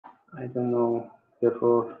I don't know,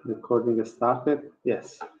 therefore recording started.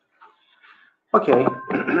 Yes. Okay.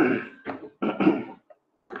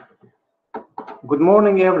 Good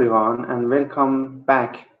morning, everyone, and welcome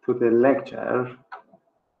back to the lecture.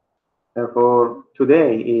 Therefore,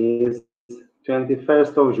 today is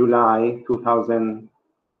 21st of July,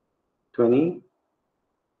 2020.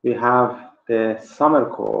 We have the summer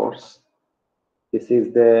course. This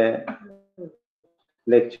is the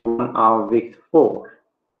lecture 1 of week 4.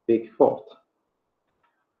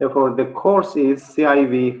 Therefore, the course is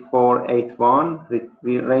CIV481,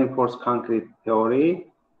 Reinforced Concrete Theory.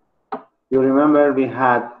 You remember we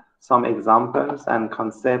had some examples and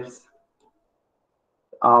concepts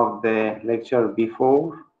of the lecture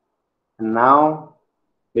before, and now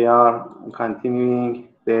we are continuing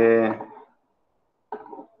to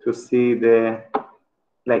see the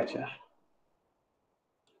lecture.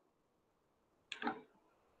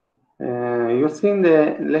 You've seen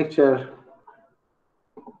the lecture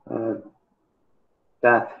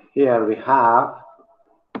that here we have.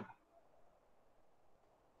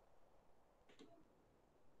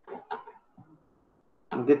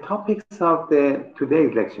 The topics of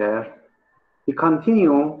today's lecture, we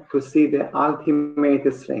continue to see the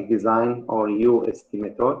ultimate strength design or USD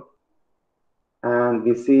method. And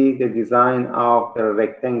we see the design of the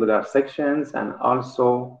rectangular sections and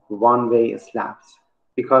also one-way slabs,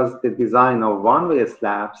 because the design of one-way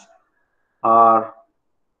slabs are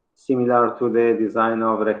similar to the design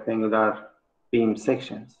of rectangular beam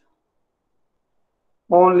sections.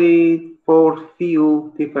 Only for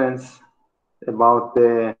few difference about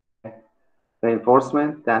the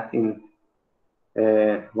reinforcement, that in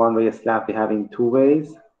one-way slab we have in two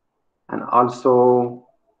ways, and also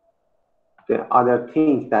the other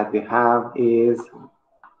thing that we have is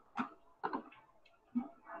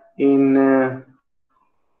in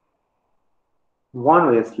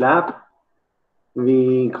one-way slab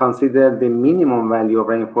we consider the minimum value of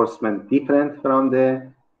reinforcement different from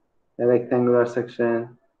the rectangular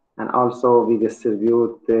section, and also we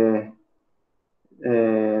distribute the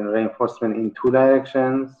reinforcement in two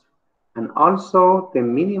directions, and also the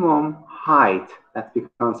minimum height that we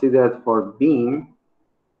considered for beam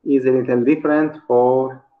is a little different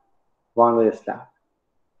for one-way slab.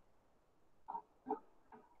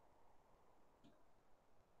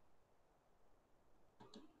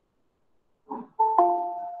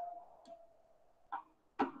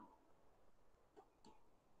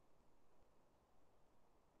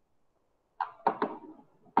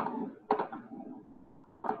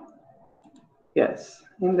 Yes,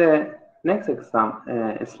 in the next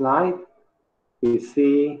slide, we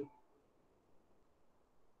see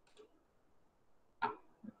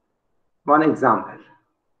one example.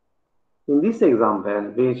 In this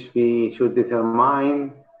example, which we should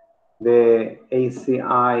determine the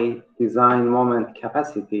ACI design moment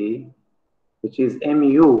capacity, which is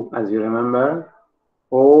MU, as you remember,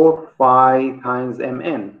 or phi times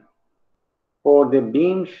MN, for the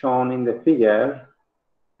beam shown in the figure,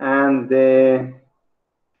 and the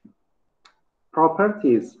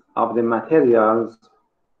properties of the materials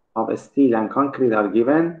of steel and concrete are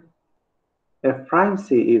given. F prime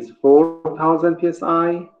C is 4,000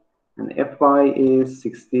 psi and Fy is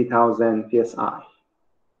 60,000 psi.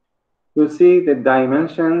 You see the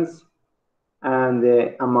dimensions and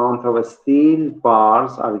the amount of steel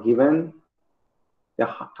bars are given. The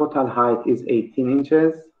total height is 18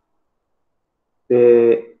 inches.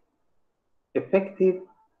 The effective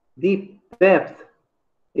deep depth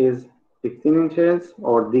is 15 inches,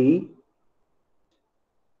 or D.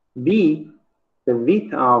 B, the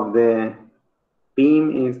width of the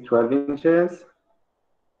beam is 12 inches.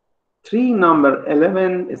 Number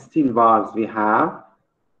 11 steel bars we have,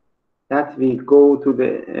 that we go to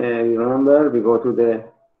the, remember, we go to the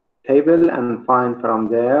table and find from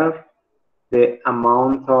there the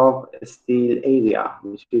amount of steel area,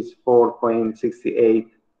 which is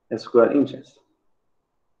 4.68 square inches.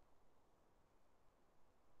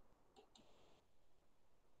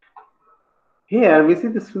 Here we see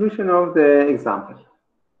the solution of the example.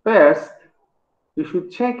 First, you should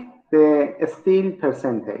check the steel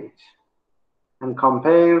percentage and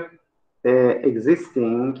compare the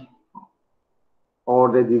existing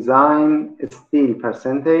or the design steel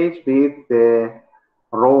percentage with the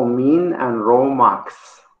raw mean and raw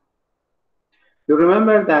max. You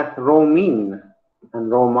remember that raw mean and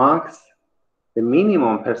raw max, the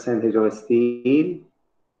minimum percentage of steel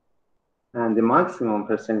and the maximum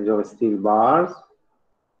percentage of steel bars,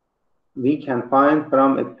 we can find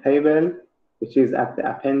from a table which is at the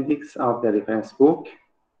appendix of the reference book,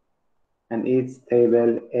 and it's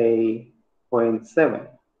table A.7.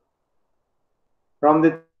 From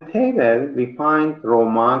the table, we find rho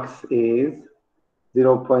max is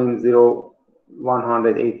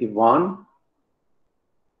 0.0181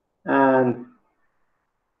 and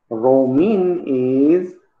rho mean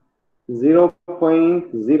is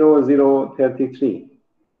 0.0033.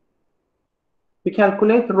 We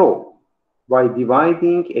calculate rho by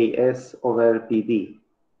dividing AS over BD.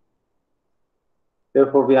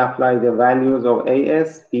 Therefore, we apply the values of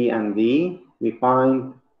AS, B, and D. We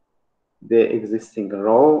find the existing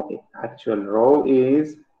rho. Actual rho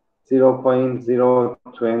is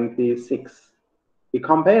 0.026. We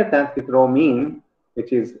compare that with rho mean,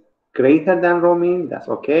 which is greater than rho mean. That's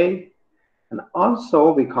okay. And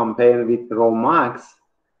also, we compare with rho max,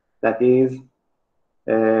 that is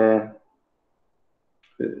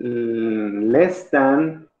less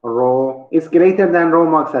than rho, is greater than rho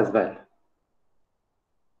max as well.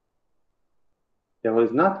 That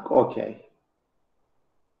was not okay.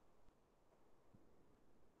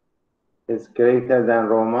 It's greater than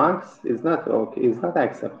rho max. It's not okay. It's not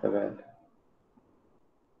acceptable.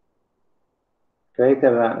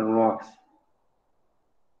 Greater than rho max.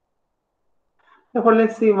 Therefore,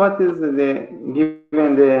 let's see what is the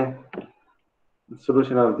given the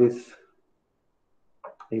solution of this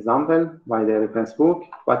example by the reference book.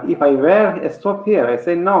 But if I were stopped here, I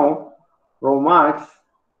say no, rho max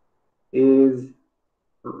is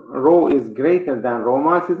rho is greater than rho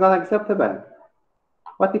max is not acceptable.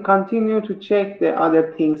 But we continue to check the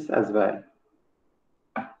other things as well.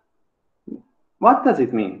 What does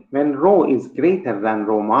it mean? When rho is greater than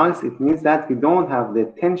rho max, it means that we don't have the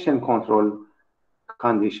tension control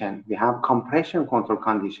condition. We have compression control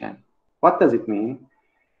condition. What does it mean?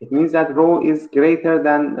 It means that rho is greater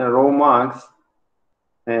than rho max,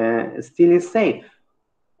 still is safe.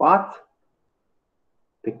 But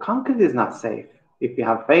the concrete is not safe. If we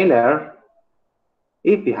have failure,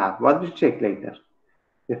 what we check later?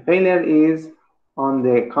 The failure is on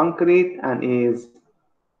the concrete and is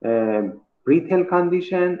brittle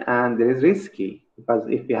condition, and there is risky, because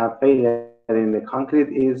if we have failure in the concrete,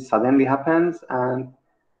 is suddenly happens, and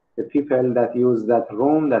the people that use that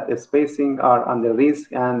room, that spacing, are under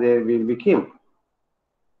risk and they will be killed.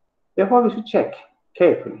 Therefore, we should check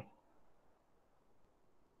carefully.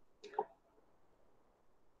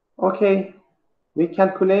 Okay, we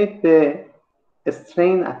calculate the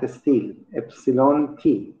strain at the steel, epsilon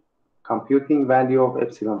T, computing value of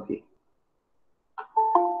epsilon T.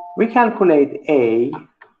 We calculate A.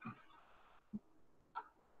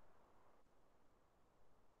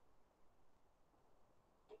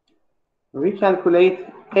 We calculate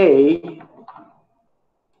A,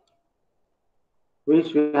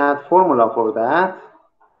 which we had formula for that.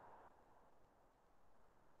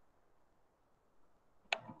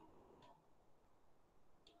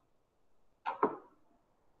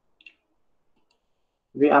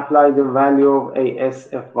 We apply the value of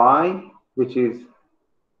ASFY, which is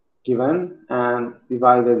given, and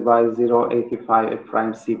divided by 0.85 F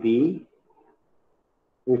prime CB.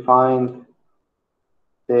 We find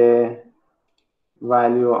the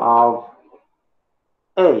value of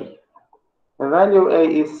A. The value of A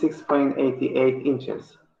is 6.88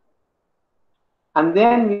 inches. And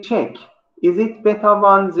then we check, is it beta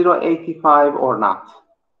 1 0.85 or not?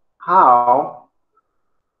 How?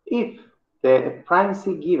 If the prime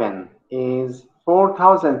C given is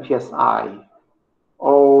 4,000 psi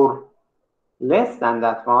or less than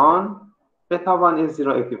that one, beta 1 is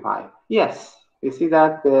 0.85. Yes, we see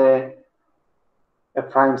that the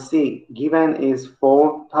prime C given is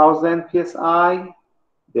 4,000 psi,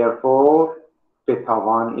 therefore beta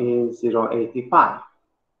 1 is 0.85.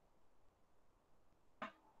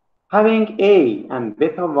 Having A and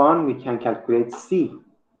beta 1, we can calculate C.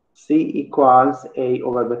 C equals A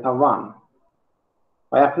over beta 1.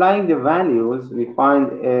 By applying the values, we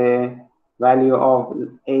find a value of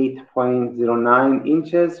 8.09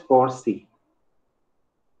 inches for C.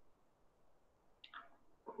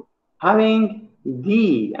 Having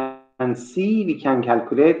D and C, we can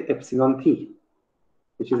calculate epsilon T,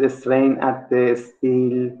 which is a strain at the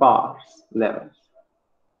steel bars levels.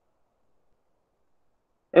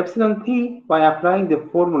 Epsilon T, by applying the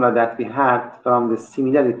formula that we had from the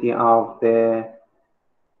similarity of the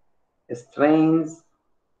strains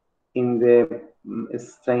in the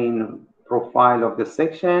strain profile of the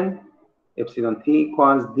section, epsilon T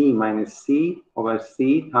equals D minus C over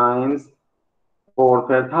C times 4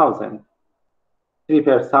 per thousand, 3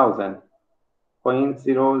 per thousand,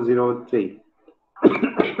 0.003.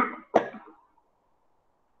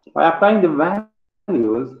 By applying the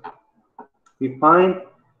values, we find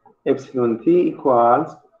epsilon T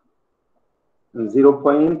equals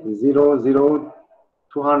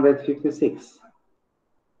 0.00256.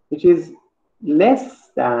 which is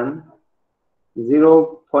less than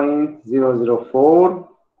 0.004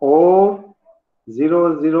 or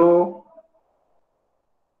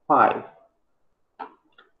 0.005.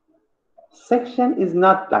 Section is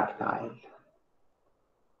not ductile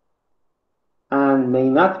and may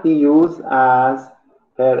not be used as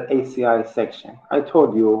per ACI section. I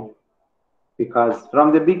told you, because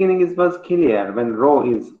from the beginning it was clear when rho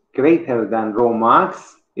is greater than rho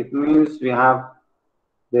max, it means we have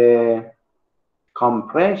the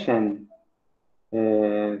compression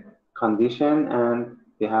condition and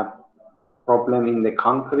we have problem in the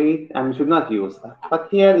concrete and we should not use that. But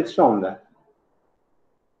here it's shown that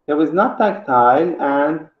it is not ductile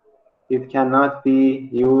and it cannot be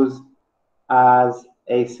used as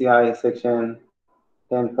ACI section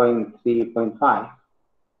 10.3.5.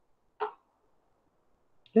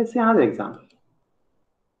 Let's see another example.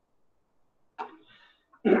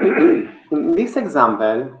 In this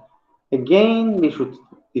example, again, we should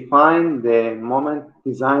define the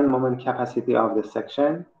design moment capacity of the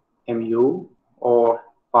section, mu or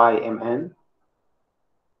phi mn,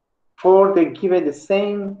 for the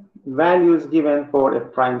same values given for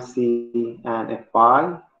f prime c and f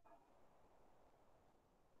phi.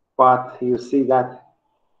 But you see that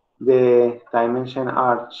the dimensions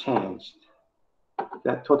are changed.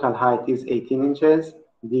 The total height is 18 inches,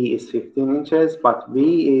 D is 15 inches, but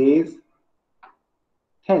V is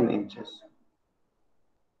 10 inches.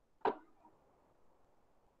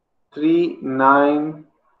 3.9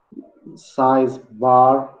 size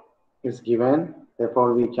bar is given.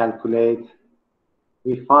 Therefore, we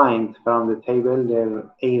find from the table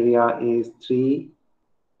the area is 3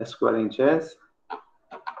 square inches.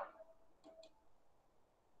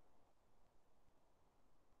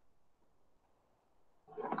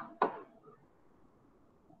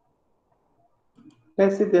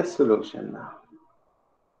 Let's see the solution now.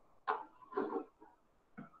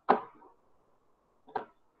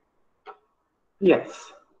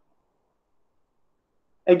 Yes.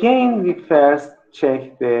 Again, we first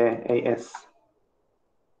check the AS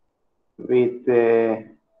with the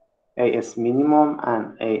AS minimum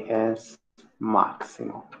and AS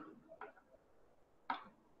maximum.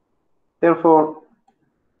 Therefore,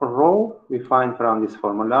 rho we find from this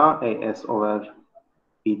formula, AS over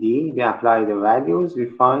BD. We apply the values. We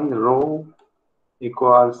find rho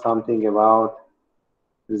equals something about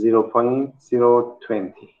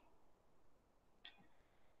 0.020.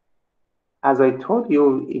 As I told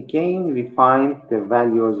you, again, we find the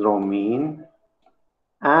values rho mean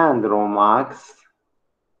and rho max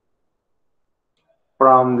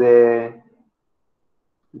from the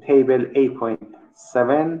table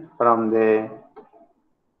 8.7 from the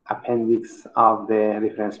appendix of the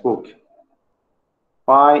reference book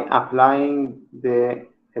by applying the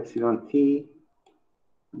epsilon t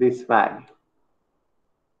this value.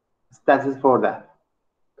 That is for that.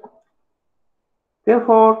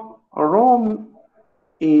 Therefore, rho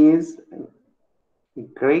is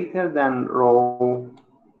greater than rho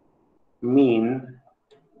mean.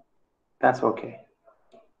 That's okay.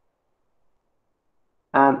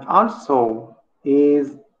 And also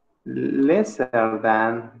is lesser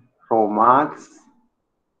than rho max,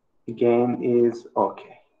 again is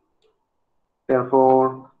okay.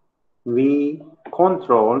 Therefore, we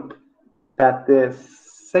controlled that the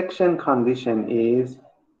section condition is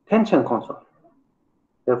tension control.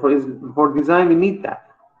 Therefore, for design, we need that.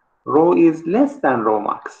 Rho is less than rho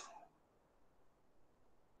max.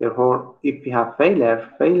 Therefore, if we have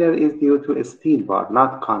failure is due to a steel bar,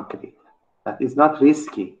 not concrete. That is not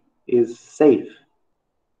risky, is safe.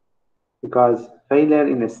 Because failure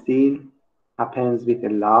in a steel happens with a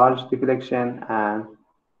large deflection and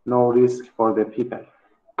no risk for the people.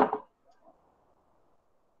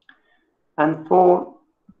 And for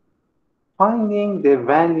finding the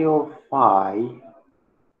value of phi,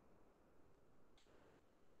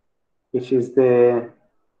 which is the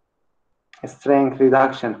strength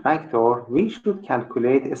reduction factor, we should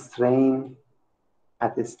calculate a strain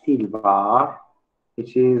at a steel bar,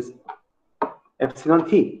 which is epsilon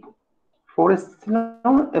t. For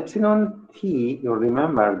epsilon t, you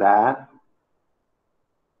remember that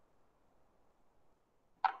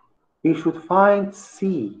we should find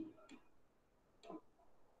C.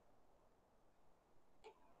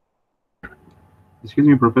 Excuse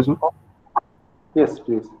me, Professor. Yes,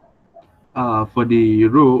 please. For the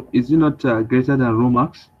rho, is it not greater than rho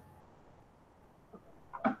max?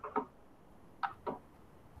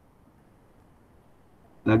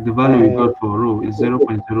 Like the value we got for rho is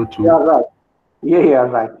 0.02. Yeah, right. Yeah,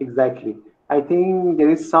 right. Exactly. I think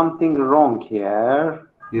there is something wrong here.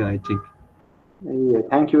 Yeah, I think. Yeah,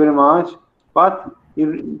 thank you very much. But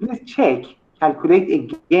You please check, calculate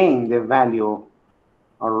again the value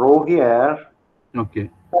or row here. Okay.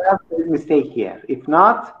 Perhaps there is mistake here. If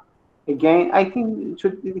not, again, I think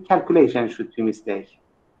the calculation should be mistake.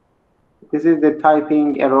 This is the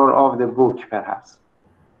typing error of the book, perhaps.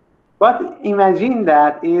 But imagine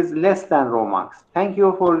that is less than row max. Thank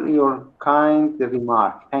you for your kind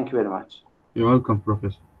remark. Thank you very much. You're welcome,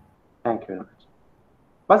 Professor. Thank you very much.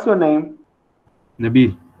 What's your name?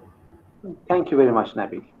 Nabil. Thank you very much,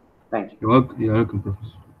 Nabil. Thank you. You're welcome,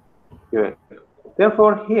 Professor. You're welcome.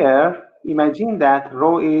 Therefore, here, imagine that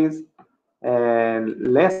row is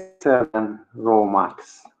lesser than row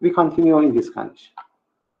max. We continue in this condition.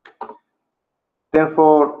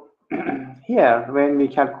 Therefore, here, when we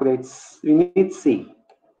calculate, we need C.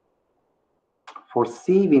 For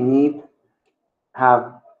C, we need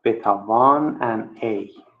have beta 1 and A.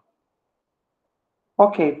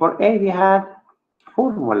 Okay, for A, we had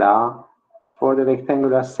formula for the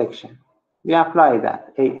rectangular section. We apply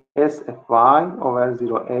that, ASFY over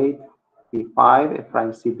 08 B5 F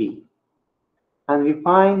prime CB. And we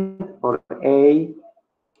find for A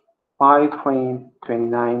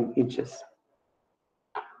 5.29 inches.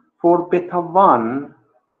 For beta 1,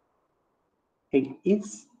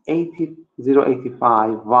 it's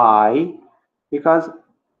 0.85 Y because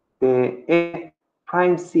the F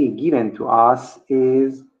prime C given to us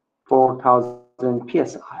is 4,000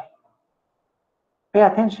 psi. Pay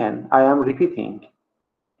attention, I am repeating.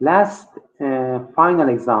 Last final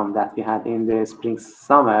exam that we had in the spring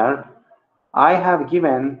summer, I have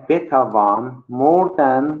given beta 1 more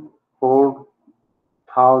than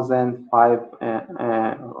 4,000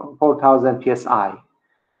 psi.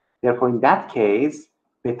 Therefore, in that case,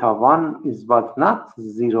 beta 1 was not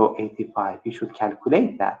 0.85. You should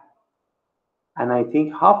calculate that. And I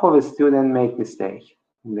think half of the students make mistake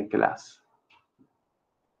in the class.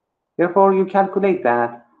 Therefore, you calculate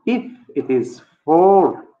that if it is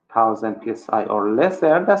 4,000 psi or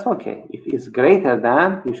lesser, that's okay. If it's greater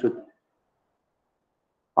than, you should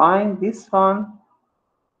find this one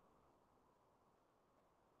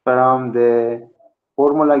from the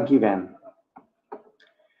formula given.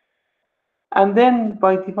 And then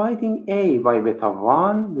by dividing A by beta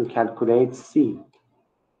 1, you calculate C.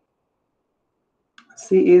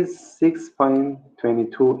 C is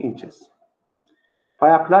 6.22 inches.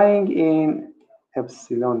 By applying in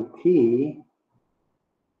epsilon t,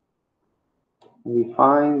 we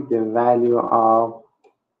find the value of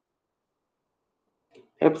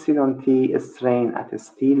epsilon t strain at a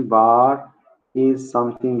steel bar is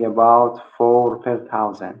something about 4 per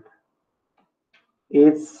 1,000.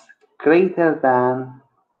 It's greater than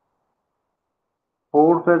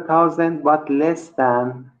 4 per 1,000, but less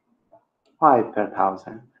than 5 per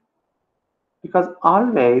 1,000. Because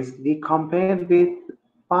always we compare with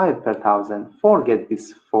 5 per 1,000. Forget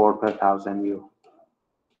this 4 per 1,000 view.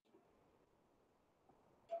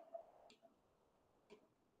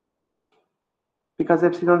 Because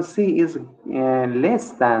epsilon c is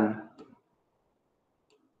less than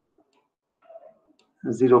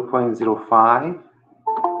 0.05,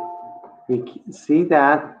 we see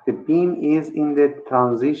that the beam is in the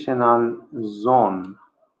transitional zone.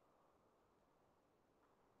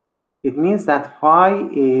 It means that phi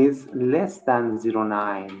is less than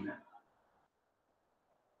 0.9.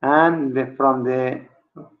 And from the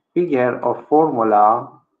figure or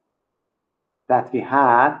formula that we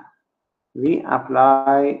had, we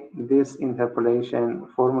apply this interpolation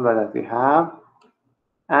formula that we have,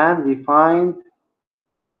 and we find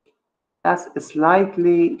that's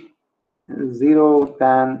slightly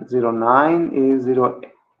 0.09 is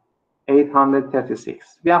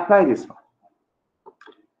 0.836. We apply this one.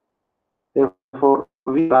 Therefore,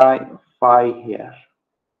 we apply phi here.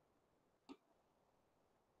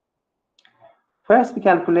 First, we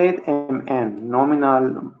calculate Mn,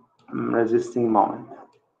 nominal resisting moment,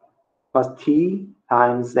 was T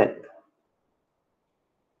times Z.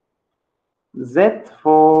 Z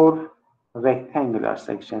for rectangular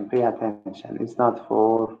section, pay attention, it's not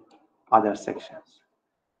for other sections.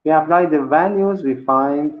 We apply the values, we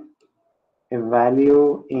find a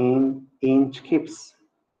value in inch kips.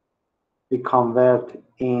 We convert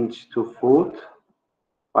inch to foot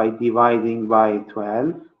by dividing by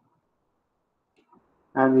 12.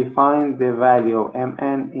 And we find the value of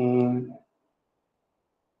Mn in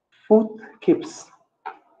foot kips.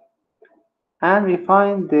 And we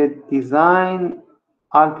find the design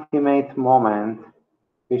ultimate moment,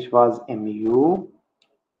 which was mu,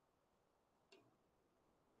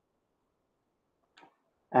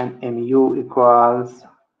 and mu equals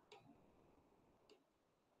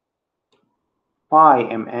phi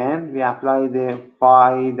mn, we apply the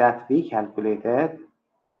phi that we calculated,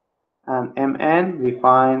 and mn, we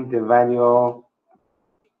find the value of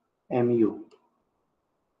mu.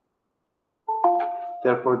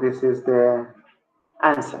 Therefore, this is the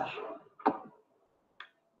answer.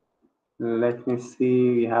 Let me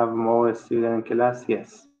see, we have more students in class.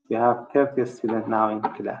 Yes, we have 30 students now in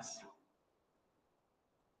class.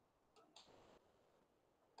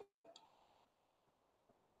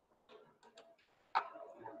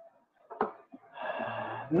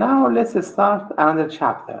 Now let's start another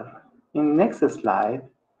chapter. In next slide,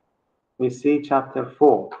 we see chapter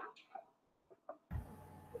 4.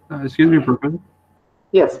 Excuse me, Professor.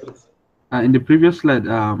 Yes, please. In the previous slide,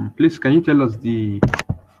 please can you tell us the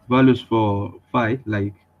values for phi,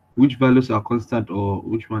 like which values are constant or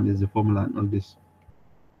which one is the formula and all this?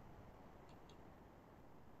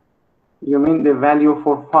 You mean the value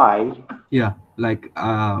for phi? Yeah, like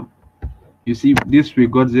you see this we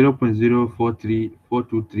got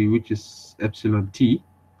 0.043423, which is epsilon t.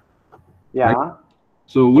 Yeah. Right?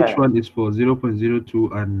 So which Yeah. one is for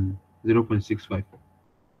 0.02 and 0.65?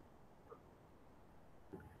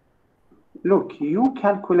 Look, you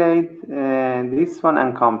calculate this one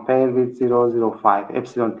and compare with 0.005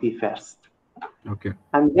 epsilon t first. Okay.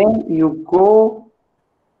 And then you go,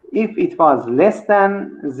 if it was less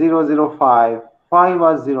than 0.005, phi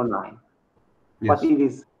was 0.9. Yes. But it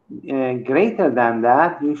is greater than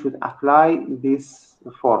that, you should apply this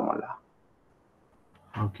formula.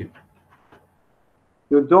 Okay.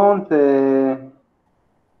 You don't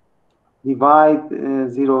divide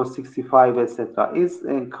 0.65, etc.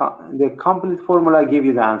 The complete formula give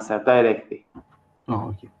you the answer directly. Oh,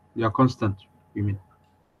 okay. They are constant, you mean?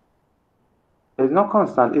 There's no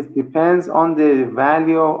constant. It depends on the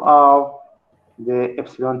value of the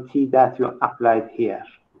epsilon t that you applied here.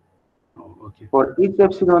 Oh, okay. For each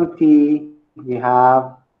epsilon t, we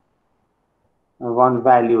have one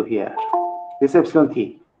value here. This epsilon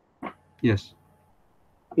t. Yes.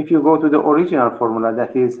 If you go to the original formula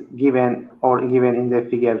that is given in the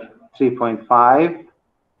figure 3.5,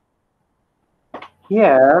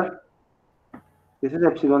 here, this is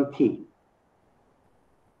epsilon t.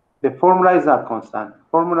 The formula is not constant.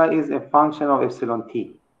 Formula is a function of epsilon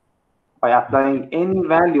t. By applying any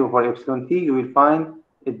value for epsilon t, you will find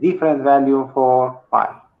a different value for phi.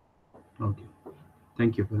 Okay.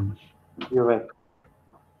 Thank you very much. You're welcome.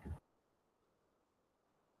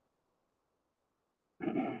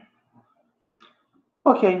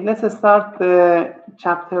 Okay, let's start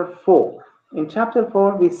chapter 4. In chapter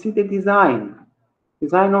 4, we see the design.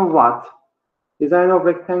 Design of what? Design of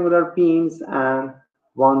rectangular beams and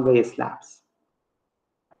one-way slabs.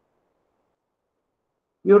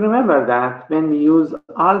 You remember that when we use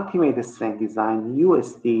ultimate strength design,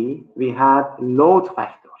 USD, we had load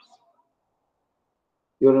factors.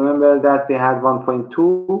 You remember that we had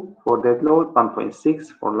 1.2 for dead load,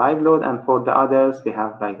 1.6 for live load, and for the others, we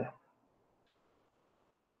have like that.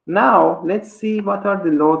 Now, let's see what are the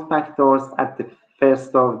load factors at the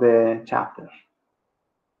first of the chapter.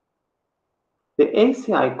 The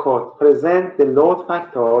ACI code presents the load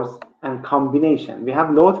factors and combination. We have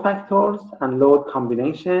load factors and load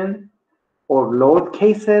combination, or load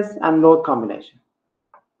cases and load combination.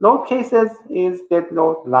 Load cases is dead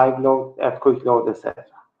load, live load, earthquake load, etc.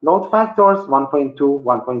 Load factors 1.2,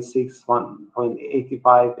 1.6,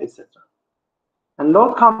 1.85, etc. And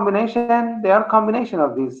load combination, they are combination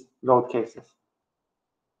of these load cases.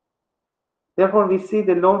 Therefore, we see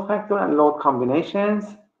the load factor and load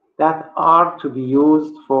combinations that are to be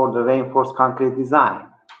used for the reinforced concrete design.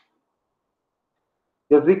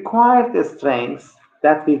 The required strengths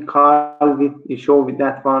that we show with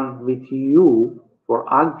that one with U for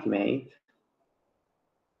ultimate,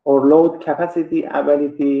 or load capacity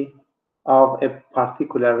ability of a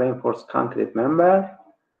particular reinforced concrete member,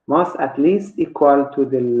 must at least equal to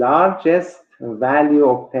the largest value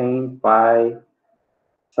obtained by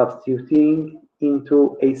substituting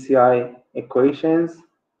into ACI equations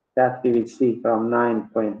that we will see from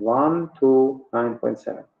 9.1 to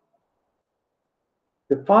 9.7.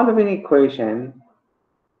 The following equation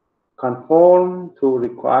conform to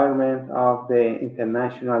requirement of the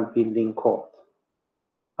International Building Code,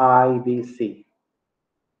 IBC.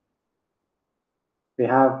 We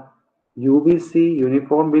have UBC,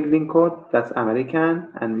 Uniform Building Code, that's American,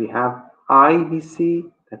 and we have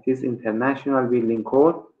IBC, that is International Building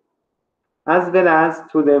Code, as well as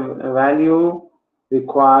to the value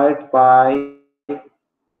required by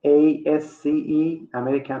ASCE,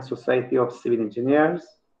 American Society of Civil Engineers,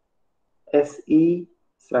 SE,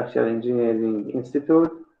 Structural Engineering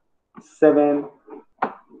Institute,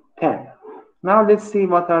 710. Now let's see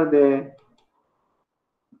what are the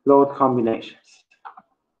load combinations.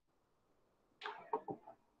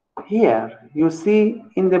 Here you see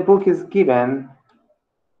in the book is given,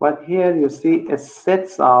 but here you see a set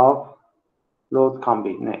of load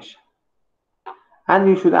combination. And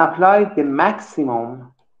you should apply the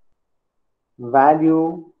maximum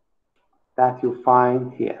value that you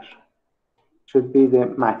find here. Should be the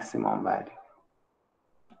maximum value.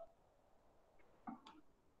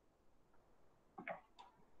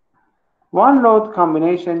 One load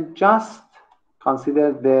combination, just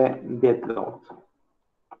consider the dead load.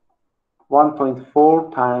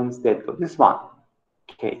 1.4 times dead load. This one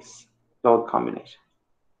case, load combination.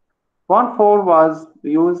 1.4 was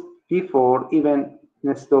used before even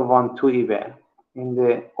instead of 1.2 even in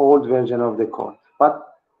the old version of the code. But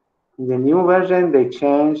in the new version, they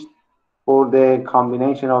changed for the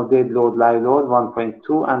combination of dead load, live load,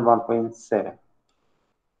 1.2 and 1.7.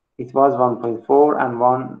 It was 1.4 and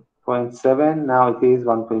 1.7. Now it is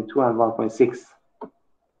 1.2 and 1.6.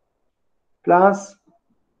 Plus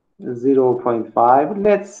 0.5.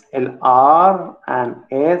 Let's LR and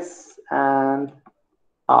S and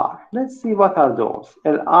R. Let's see what are those.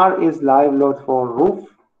 LR is live load for roof,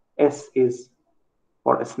 S is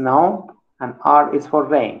for snow, and R is for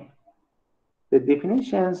rain. The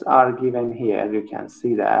definitions are given here. You can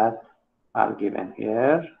see that are given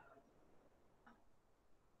here.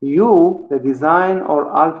 U, the design or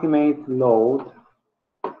ultimate load,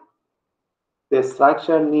 the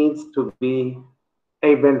structure needs to be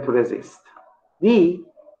able to resist. D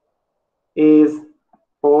is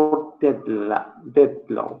for dead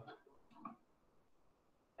load.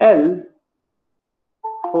 L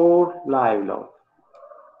for live load.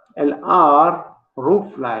 LR,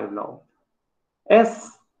 roof live load.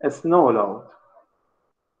 S, snow load.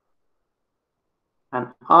 And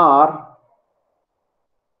R,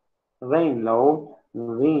 rain load,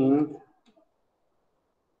 wind.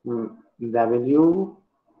 W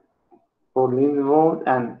for wind load,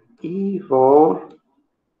 and E for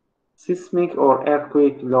seismic or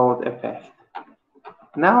earthquake load effect.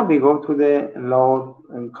 Now we go to the load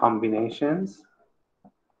combinations.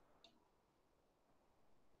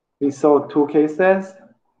 We saw two cases.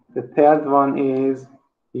 The third one is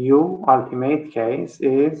U, ultimate case,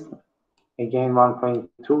 is again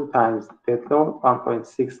 1.2 times dead load,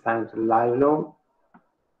 1.6 times live load.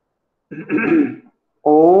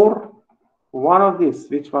 Or one of these,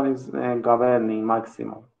 which one is governing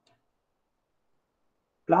maximum?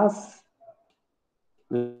 Plus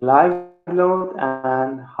live load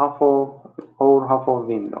and half of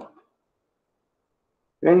wind load.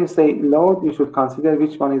 When you say load, you should consider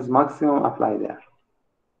which one is maximum, apply there.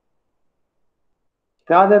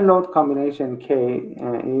 The other load combination K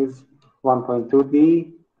is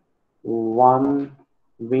 1.2D, 1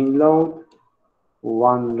 wind load,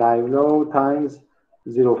 1 live load times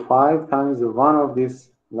 0.5 times one of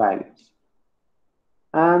these values.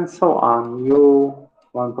 And so on. U,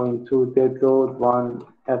 1.2 dead load, 1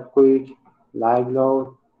 earthquake, live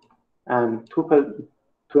load, and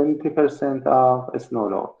 20% of snow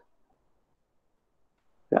load.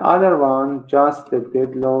 The other one, just the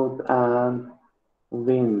dead load and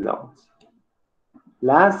wind loads.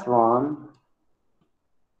 Last one,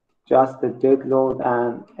 just the dead load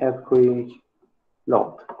and earthquake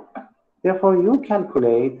load. Therefore, you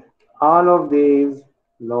calculate all of these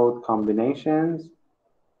load combinations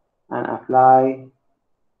and apply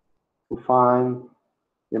to find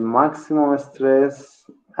the maximum stress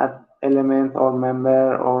at element or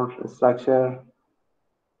member or structure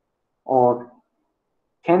or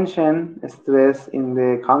tension stress in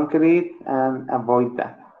the concrete and avoid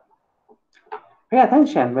that. Pay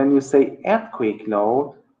attention when you say earthquake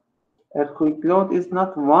load. Earthquake load is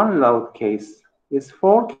not one load case, it's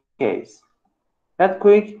 4 cases.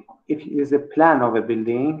 Earthquake, if it is a plan of a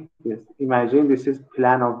building, imagine this is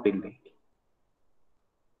plan of building.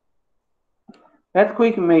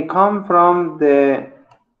 Earthquake may come from the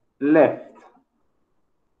left.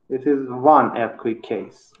 This is one earthquake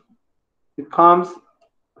case. It comes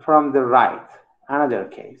from the right, another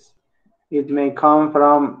case. It may come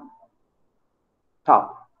from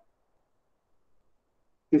top,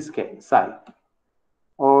 this case, side,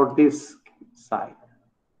 or this side.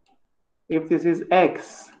 If this is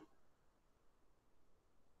X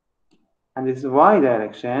and this is Y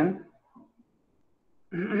direction,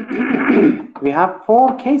 we have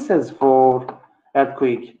 4 cases for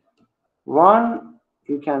earthquake. One,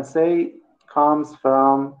 you can say, comes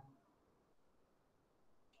from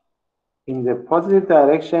in the positive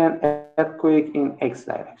direction, earthquake in X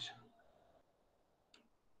direction.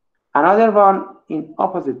 Another one in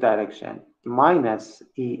opposite direction, minus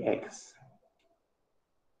EX.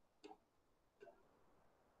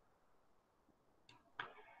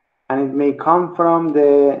 and it may come from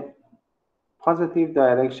the positive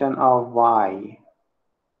direction of y.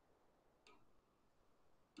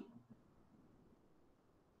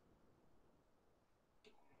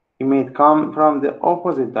 It may come from the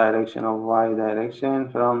opposite direction of y direction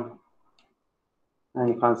and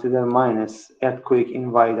you consider minus earthquake in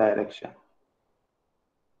y direction.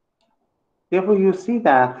 Therefore, you see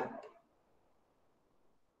that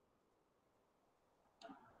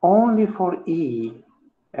only for E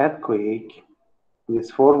earthquake, this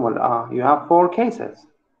formula, you have 4 cases.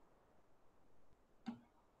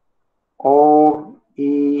 Or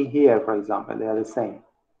E here, for example, they are the same.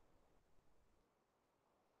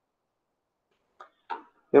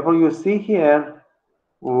 Therefore, you see here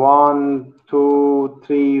 1, 2,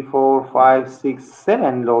 3, 4, 5, 6,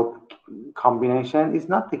 7 load combination is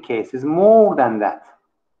not the case. It's more than that.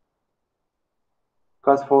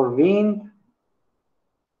 Because for wind,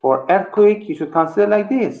 for earthquake, you should consider like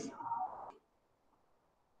this.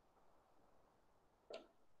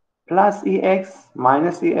 Plus EX,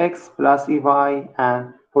 minus EX, plus EY,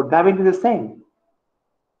 and for W the same.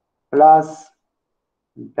 Plus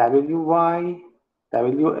WY,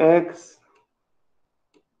 WX,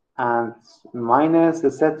 and minus,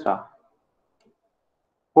 etc.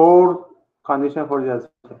 4 conditions for just.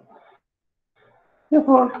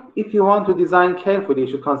 Therefore, if you want to design carefully,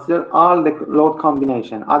 you should consider all the load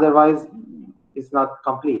combination. Otherwise, it's not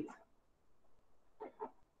complete.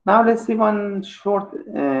 Now let's see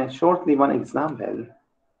shortly one example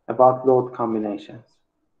about load combinations.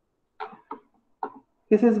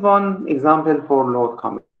 This is one example for load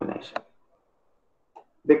combination.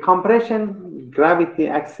 The compression gravity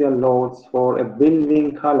axial loads for a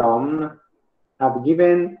building column have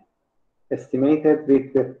given estimated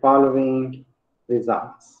with the following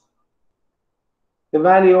results. The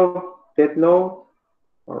value of dead load,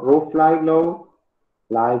 roof live load,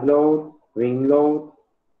 ring load,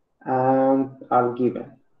 and are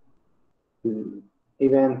given.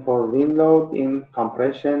 Even for wind load in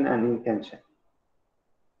compression and in tension.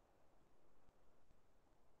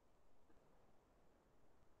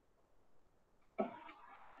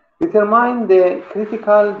 Determine the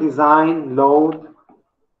critical design load.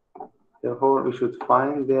 Therefore, we should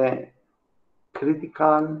find the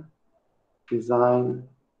critical design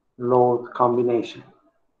load combination.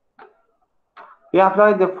 We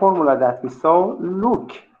applied the formula that we saw.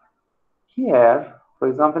 Look here, for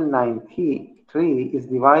example, 93 is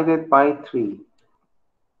divided by 3.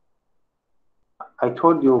 I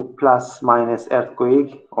told you plus minus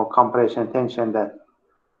earthquake or compression tension, that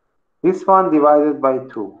this one divided by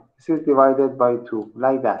 2. This is divided by 2,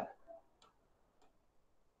 like that.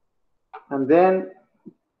 And then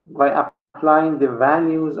by applying the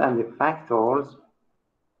values and the factors,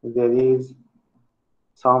 there is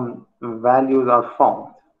some values are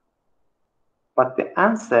found. But the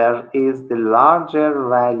answer is the larger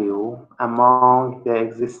value among the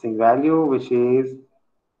existing value, which is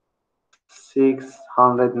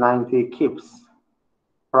 690 kips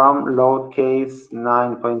from load case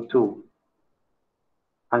 9.2.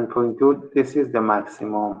 9.2, this is the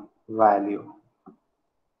maximum value.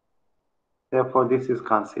 Therefore, this is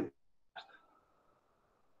considered.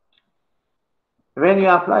 When you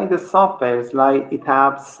apply the softwares like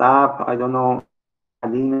ETAP, SAP, I don't know,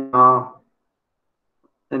 Adina,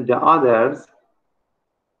 and the others,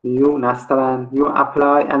 Nastaran, you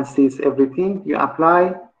apply and sees everything. You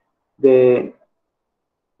apply the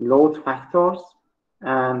load factors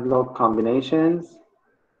and load combinations,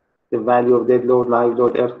 the value of dead load, live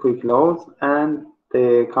load, earthquake loads, and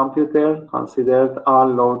the computer considered all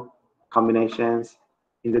load combinations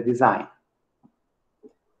in the design.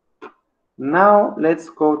 Now let's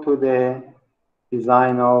go to the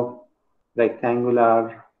design of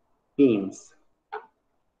rectangular beams.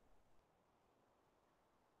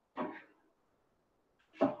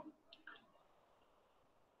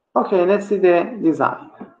 Okay, let's see the design.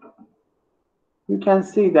 You can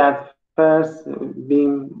see that first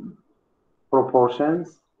beam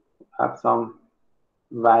proportions have some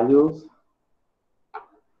values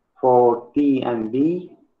for D and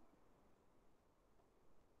B.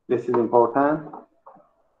 This is important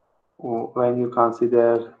when you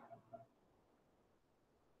consider,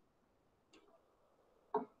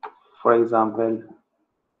 for example,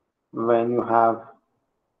 when you have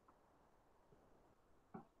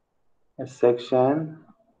a section,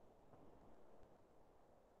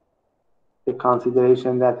 the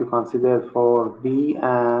consideration that you consider for B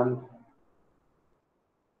and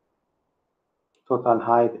total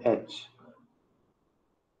height H,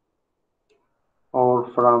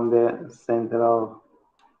 or from the center of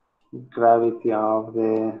gravity of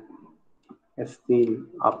the steel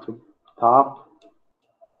up to top,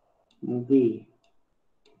 D.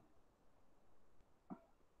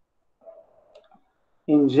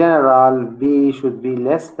 In general, B should be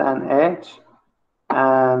less than H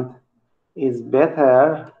and is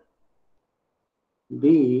better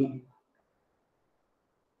B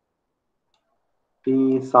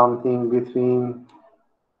be something between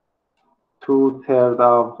 2/3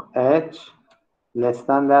 of H, less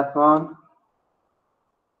than that one,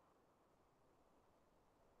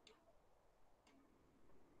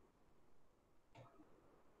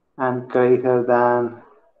 and greater than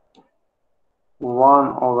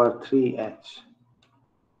 1/3H,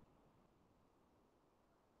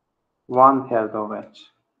 1/3 of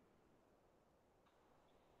H.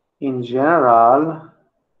 In general,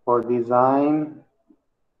 for design,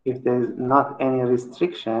 if there is not any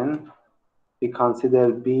restriction, we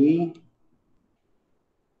consider B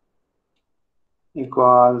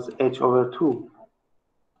equals H/2.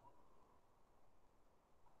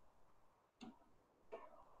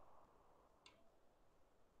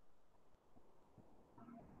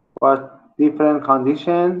 But different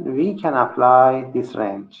condition, we can apply this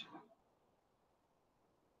range.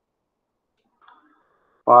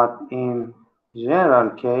 But in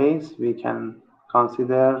general case, we can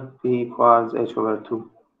consider B equals H/2.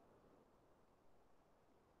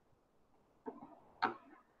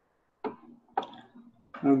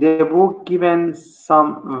 The book given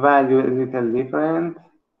some value a little different,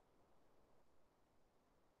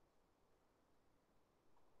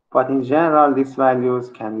 but in general, these values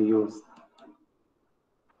can be used.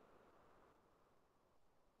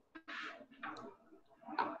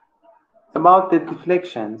 About the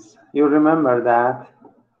deflections, you remember that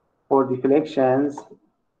for deflections,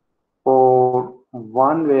 for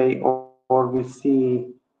one way, or we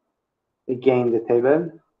see again the table,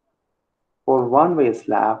 for one-way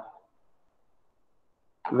slab,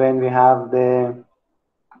 when we have the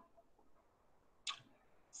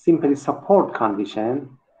simply support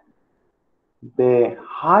condition, the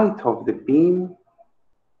height of the beam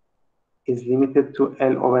is limited to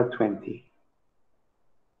L/20.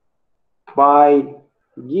 By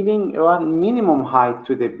giving a minimum height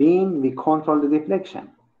to the beam, we control the deflection,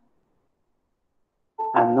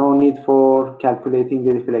 and no need for calculating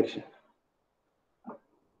the deflection.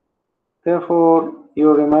 Therefore,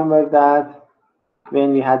 you remember that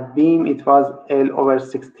when we had beam, it was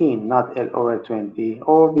L/16, not L/20,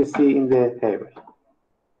 or we see in the table.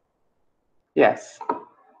 Yes.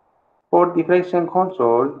 For deflection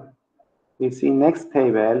control, we see next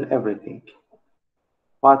table everything.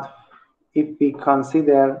 But if we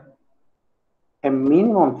consider a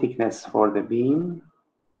minimum thickness for the beam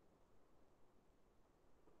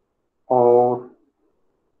or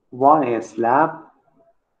one slab,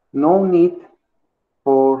 no need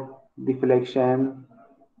for deflection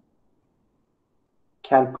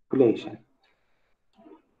calculation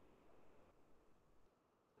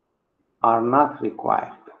are not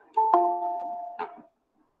required.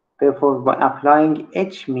 Therefore, by applying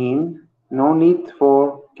H mean, no need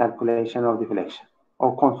for calculation of deflection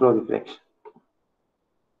or control deflection.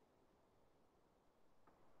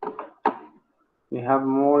 We have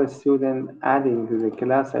more students adding to the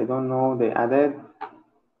class. I don't know, they added?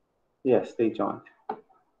 Yes, they joined.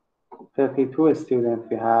 32 students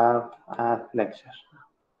we have at lecture.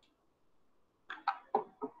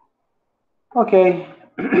 Okay,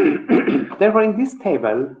 therefore in this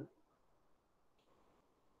table,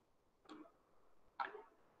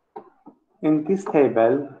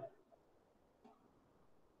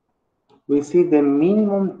 we see the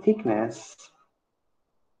minimum thickness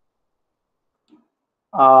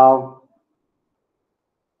of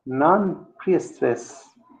non-pre-stressed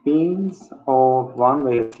beams or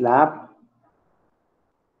one-way slab.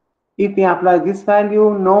 If we apply this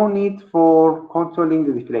value, no need for controlling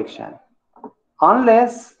the deflection,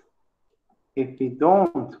 unless if we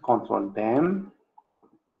don't control them,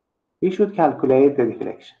 we should calculate the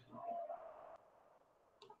deflection.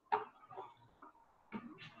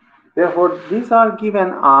 Therefore, these are given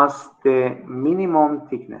us the minimum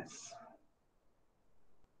thickness,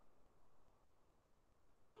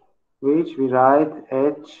 which we write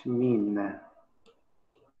H mean.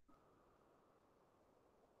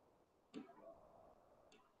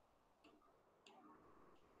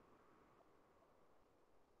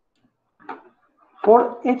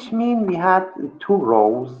 For H mean, we had two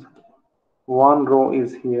rows. One row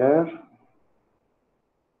is here.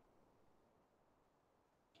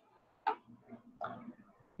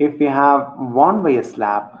 If we have one-way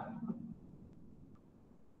slab,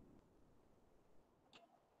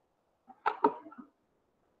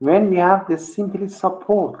 when we have the simply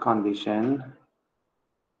support condition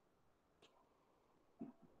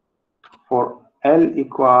for L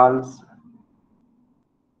equals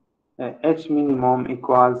H minimum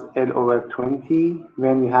equals L over 20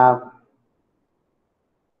 when we have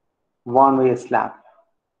one-way slab.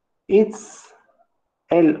 It's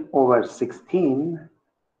L over 16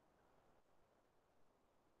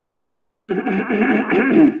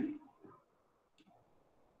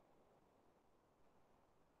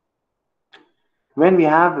 when we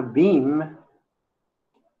have a beam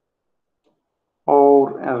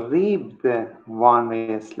or a ribbed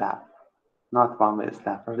one-way slab, not one-way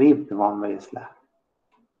slab, ribbed one-way slab.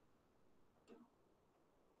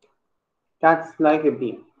 That's like a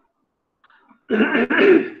beam.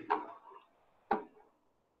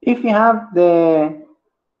 If you have the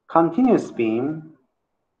continuous beam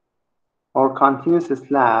or continuous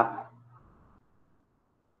slab,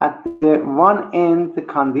 at the one end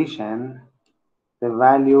condition, the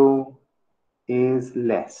value is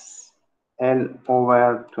less, L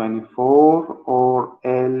over 24 or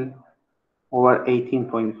L over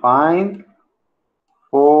 18.5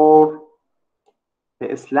 for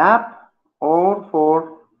the slab or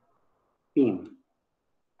for beam.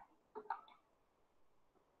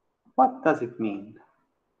 What does it mean?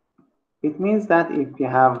 It means that if you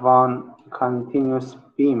have one continuous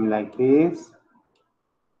beam like this,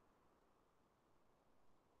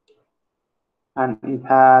 and it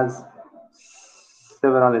has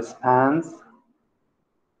several spans,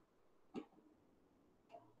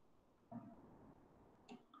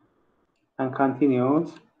 and continues,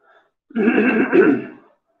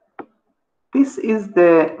 this is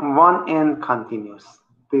the one end continuous.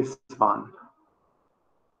 This one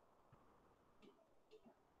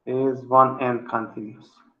is one end continuous.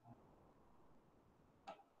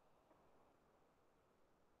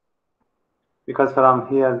 Because from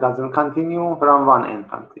here doesn't continue, from one end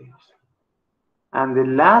continues. And the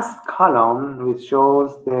last column, which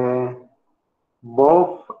shows the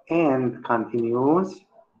both end continues,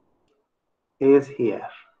 is here.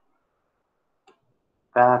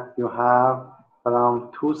 That you have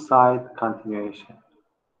from two-side continuation.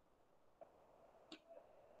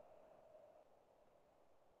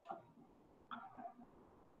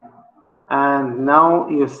 And now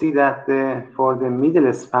you see that for the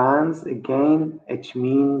middle spans, again, H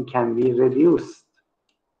mean can be reduced.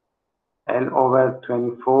 L over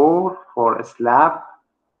 24 for a slab,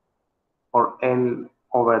 or L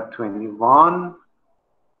over 21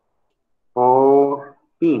 for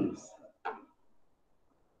beams.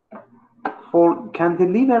 For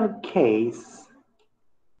cantilever case,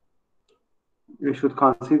 we should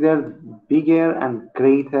consider bigger and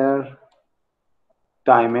greater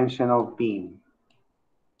dimension of beam.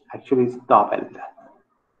 Actually, it's doubled.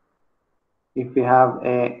 If we have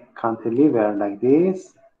a cantilever like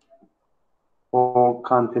this, for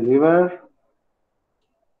cantilever,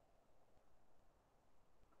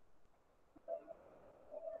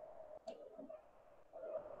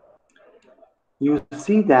 you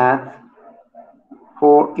see that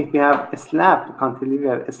for if you have a slab,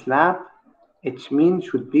 cantilever slab, H mean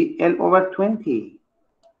should be L over 20.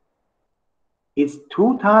 It's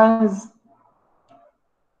 2 times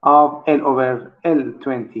of L over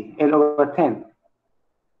L20, L over 10.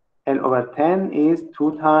 L over 10 is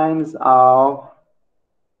 2 times of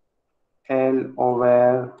L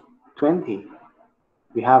over 20.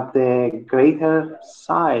 We have the greater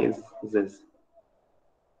sizes.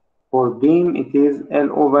 For beam, it is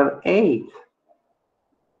L over 8,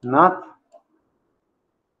 not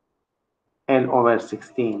L over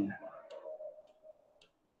 16.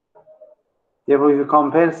 Therefore, if you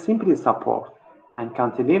compare simply support and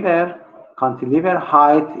cantilever, cantilever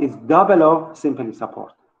height is double of simply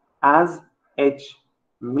support as H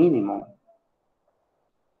minimum.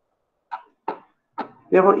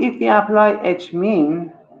 Therefore, if we apply H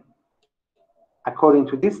min according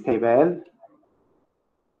to this table,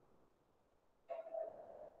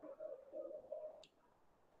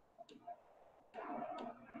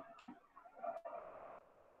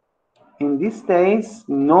 in this case,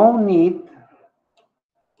 no need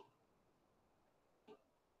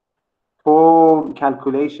for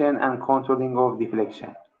calculation and controlling of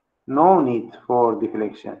deflection. No need for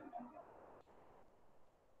deflection.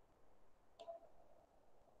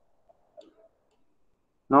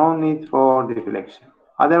 No need for deflection.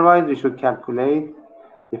 Otherwise, we should calculate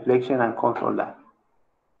deflection and control that.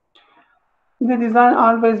 In the design,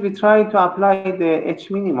 always we try to apply the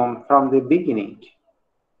H minimum from the beginning.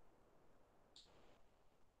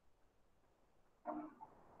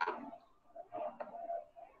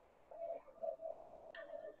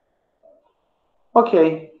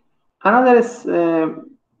 Okay, Another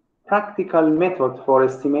practical method for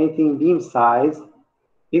estimating beam size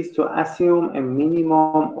is to assume a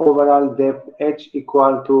minimum overall depth h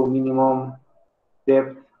equal to minimum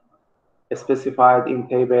depth specified in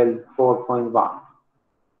table 4.1.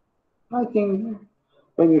 I think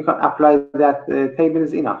when you can apply that table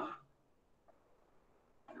is enough.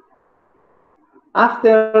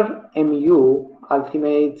 After mu,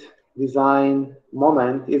 ultimate design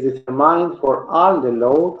moment is determined for all the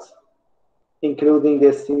loads, including the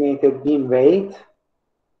estimated beam weight.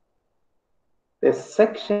 The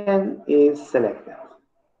section is selected.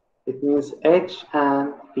 It means H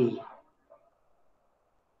and B.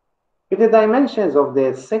 If the dimensions of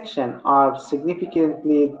the section are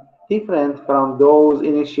significantly different from those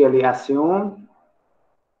initially assumed,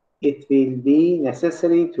 it will be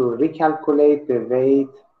necessary to recalculate the weight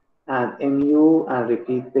and mu and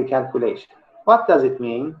repeat the calculation. What does it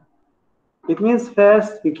mean? It means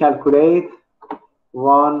first we calculate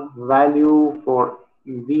one value for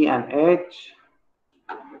V and H.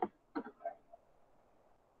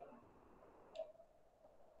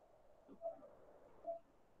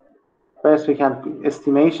 First we can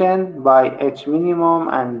estimation by H minimum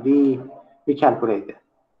and V we calculate it.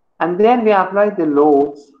 And then we apply the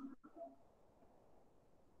loads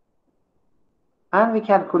and we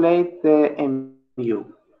calculate the mu.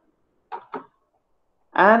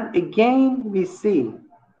 And again we see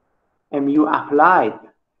mu applied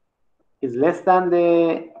is less than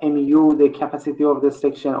the mu, the capacity of the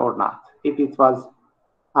section, or not. If it was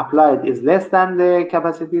applied is less than the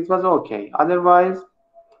capacity, it was okay. Otherwise,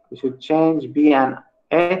 we should change B and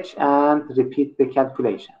H and repeat the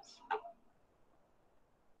calculations.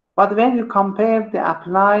 But when you compare the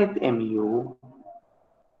applied mu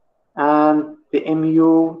and the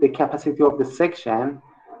mu, the capacity of the section,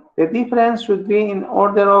 the difference should be in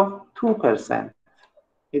order of 2%.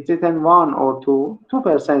 It's written 1 or 2,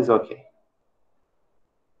 2% is okay.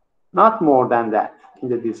 Not more than that in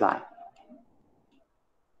the design.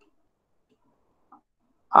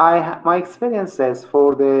 My experience says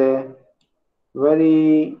for the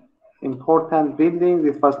very important buildings,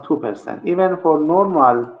 it was 2%. Even for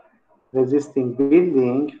normal resisting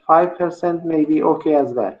building, 5% may be okay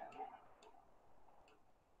as well.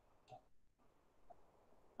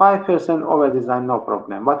 5% over design, no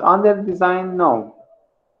problem. But under design, no.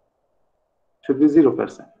 Should be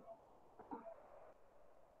 0%.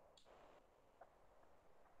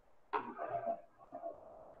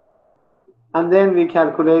 And then we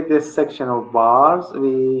calculate this section of bars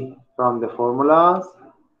from the formulas.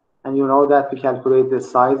 And you know that we calculate the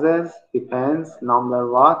sizes, depends,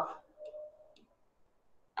 number what.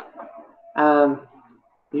 And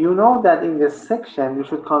you know that in this section, you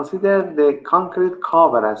should consider the concrete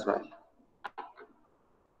cover as well.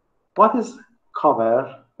 What is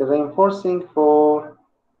cover? The reinforcing for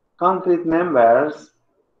concrete members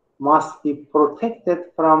must be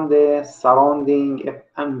protected from the surrounding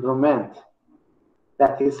environment.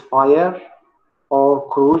 That is, fire or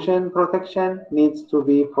corrosion protection needs to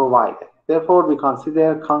be provided. Therefore, we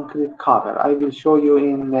consider concrete cover. I will show you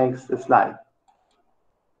in next slide.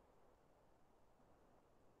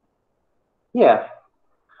 Here,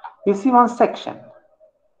 we see one section.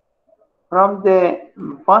 From the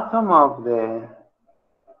bottom of the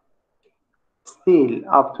steel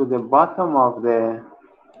up to the bottom of the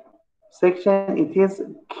section, it is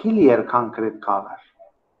clear concrete cover.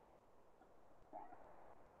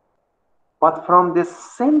 But from the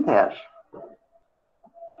center,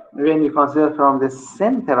 when you consider from the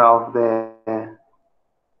center of the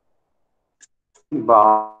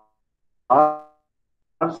bars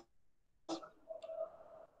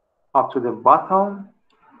up to the bottom,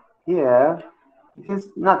 here, it is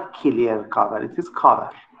not clear cover, it is cover.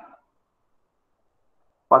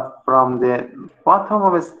 But from the bottom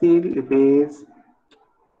of a steel, it is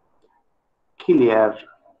clear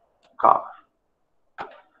cover.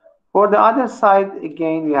 For the other side,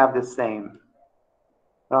 again, we have the same.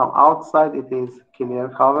 From outside, it is clear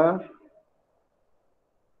cover.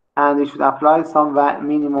 And we should apply some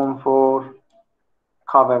minimum for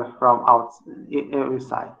cover from outside, every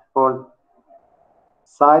side. For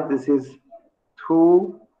side, this is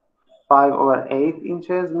 5/8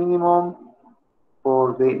 inches minimum.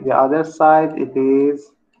 For the other side, it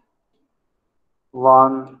is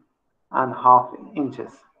 1.5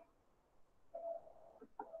 inches.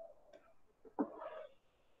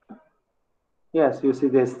 Yes, you see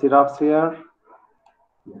the stirrups here.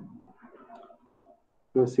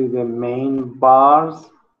 You see the main bars,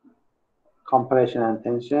 compression and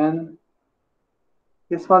tension.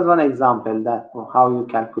 This was one example that how you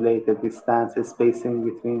calculate the distance spacing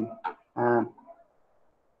between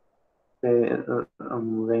the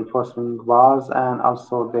reinforcement bars and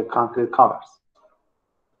also the concrete covers.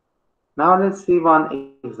 Now let's see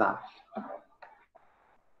one example.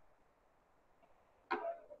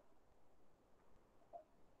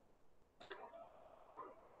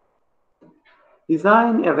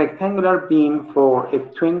 Design a rectangular beam for a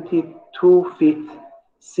 22-feet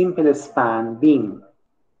simple span beam.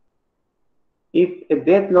 If a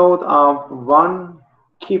dead load of 1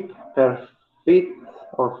 kip per feet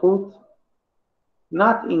or foot,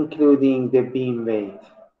 not including the beam weight,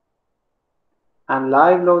 and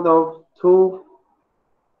live load of 2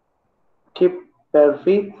 kip per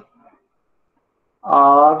feet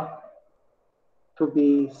are to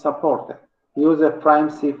be supported. Use a prime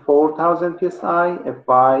C 4000 psi,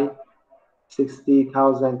 Fy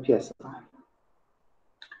 60,000 psi.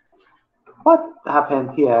 What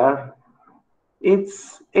happened here?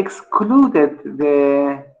 It's excluded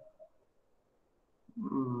the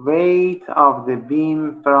weight of the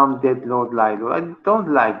beam from dead load live load. I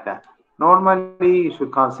don't like that. Normally, you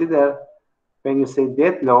should consider, when you say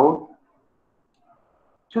dead load,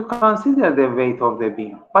 you should consider the weight of the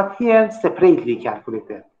beam, but here separately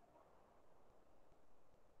calculated.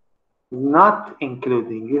 Not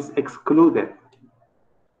including, is excluded.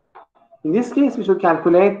 In this case, we should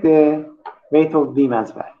calculate the weight of beam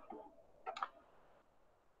as well.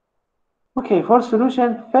 Okay, for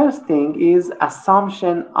solution, first thing is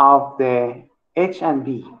assumption of the H and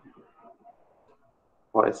B.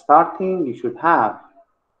 For starting, you should have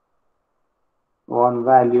one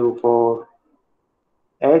value for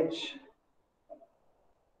H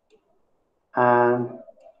and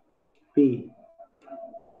B.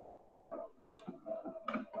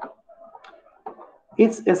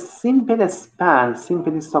 It's a simple span,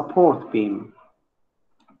 simply support beam.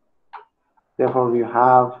 Therefore, you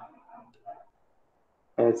have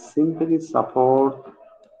a simply support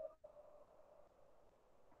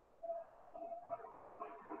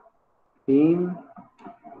beam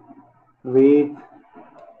with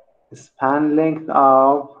span length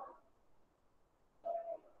of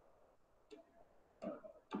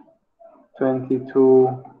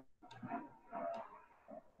 22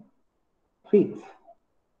 feet.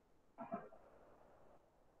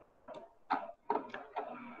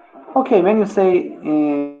 Okay, when you say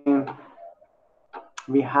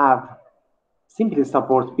we have simply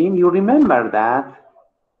support beam, you remember that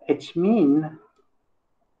H mean,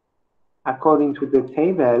 according to the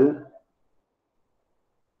table,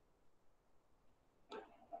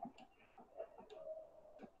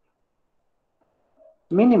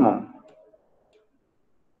 minimum.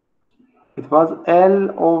 It was L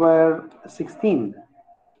over 16.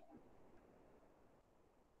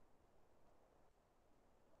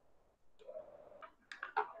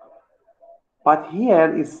 But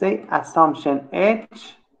here is say assumption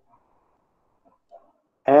H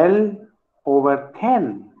L over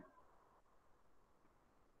 10.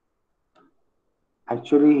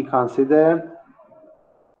 Actually, he considered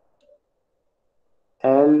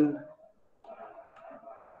L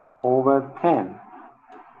over 10.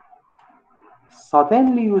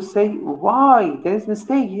 Suddenly you say, why? There is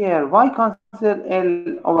mistake here. Why consider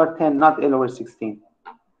L over 10, not L over 16?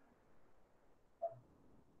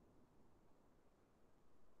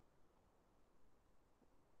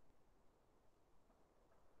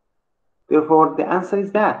 Therefore, the answer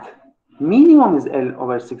is that minimum is L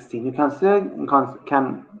over 16. You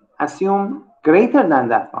can assume greater than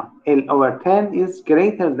that one. L over 10 is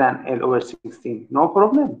greater than L over 16. No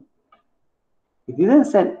problem. It didn't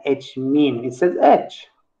say H mean. It says H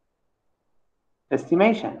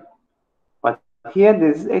estimation. But here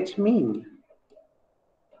this is H mean.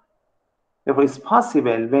 Therefore, it's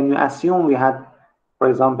possible when you assume we had, for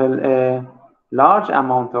example, a large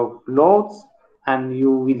amount of loads, and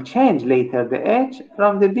you will change later the H,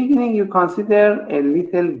 from the beginning you consider a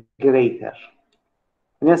little greater.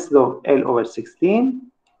 Instead of L over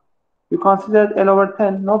 16, you consider L over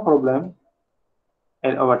 10, no problem.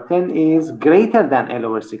 L over 10 is greater than L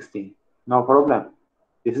over 16, no problem.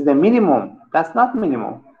 This is the minimum, that's not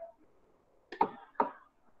minimum.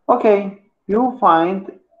 Okay, you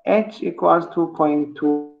find H equals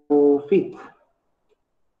 2.2 feet.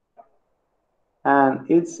 And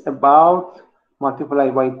it's about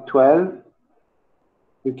multiplied by 12,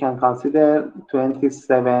 you can consider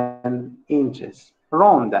 27 inches.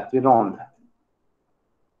 Round that, we round that.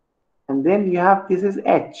 And then you have, this is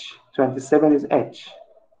H, 27 is H,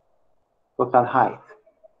 total height.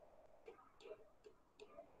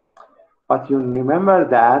 But you remember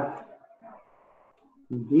that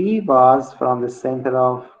D was from the center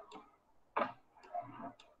of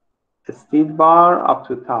the steel bar up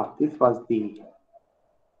to top. This was D.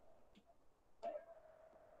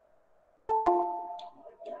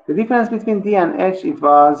 The difference between D and H, it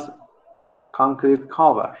was concrete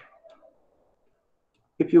cover.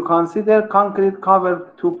 If you consider concrete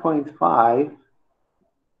cover 2.5,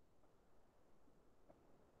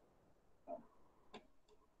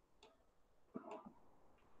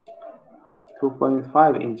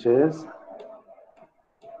 inches,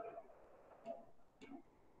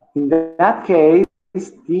 in that case,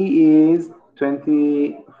 D is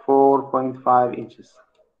 24.5 inches.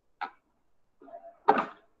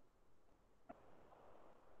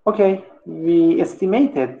 Okay, we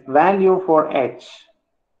estimated value for H.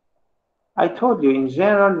 I told you in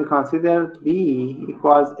general we consider B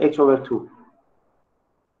equals H over 2.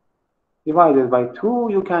 Divided by 2,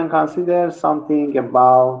 you can consider something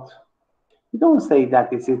about, you don't say that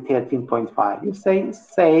this is 13.5. You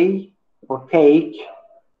say or take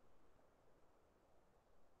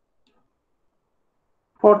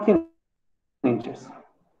 14 inches.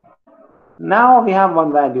 Now we have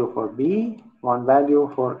one value for B, one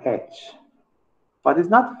value for H, but it's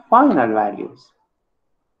not final values.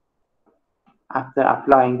 After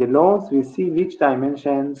applying the loads, we see which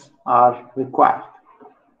dimensions are required.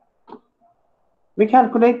 We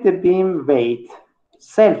calculate the beam weight,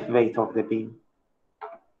 self-weight of the beam.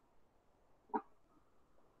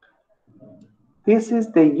 This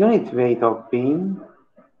is the unit weight of beam,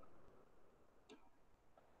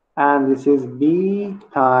 and this is B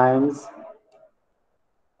times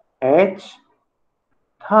H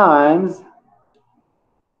times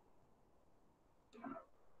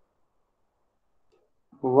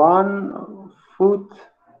 1 foot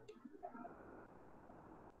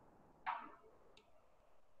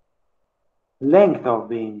length of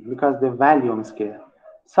beam, because the volume scale.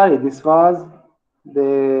 Sorry, this was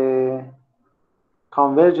the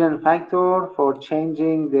conversion factor for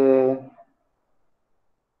changing the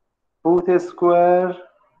foot square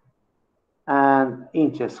and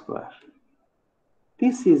inch square.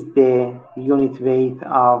 This is the unit weight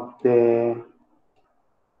of the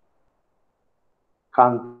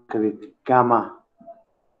concrete, gamma.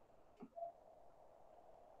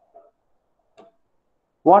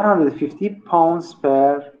 150 pounds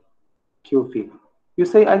per cubic feet. You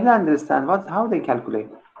say, I didn't understand how they calculate.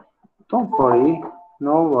 Don't worry,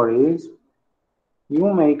 no worries.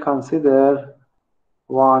 You may consider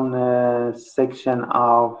one section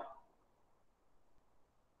of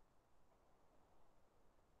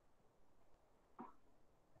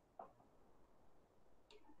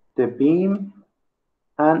the beam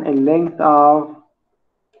and a length of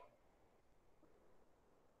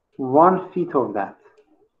 1 feet of that.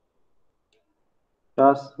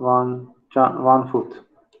 Just one foot.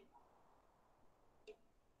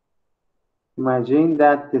 Imagine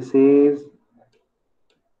that this is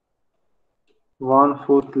 1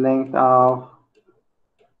 foot length of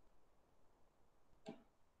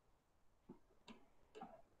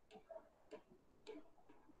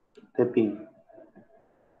the beam.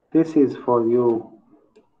 This is for you.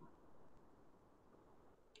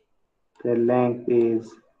 The length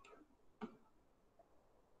is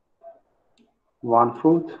 1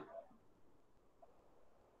 foot.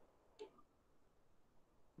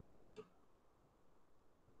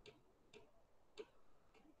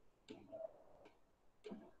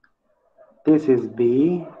 This is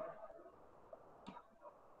B,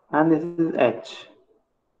 and this is H.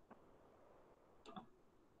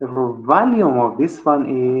 The volume of this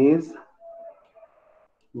one is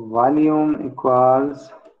volume equals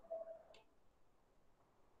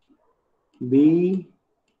B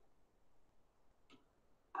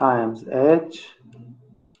times H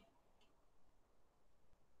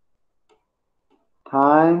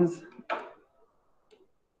times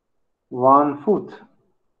 1 foot.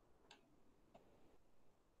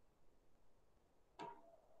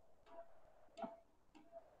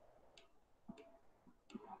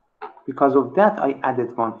 Because of that, I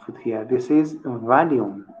added 1 foot here. This is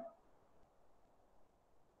volume.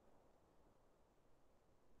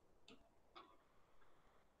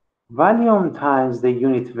 Volume times the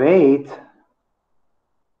unit weight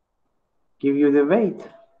give you the weight.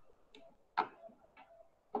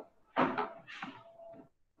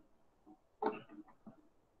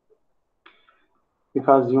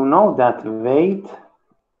 Because you know that weight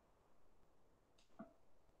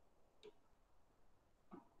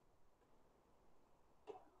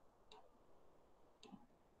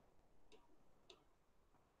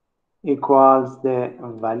equals the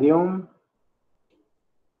volume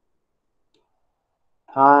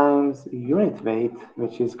times unit weight,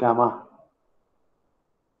 which is gamma.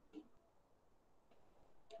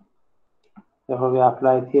 Therefore, we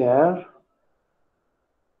apply it here,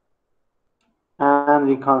 and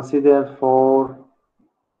we consider for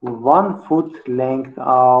 1 foot length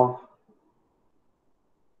of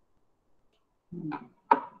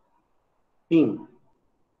beam.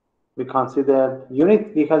 We consider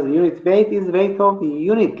unit because unit weight is weight of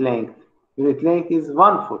unit length. Unit length is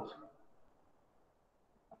 1 foot.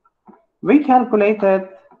 We calculated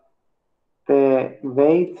the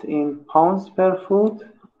weight in pounds per foot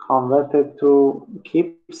converted to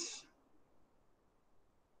kips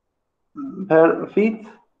per feet,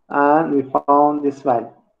 and we found this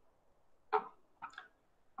value.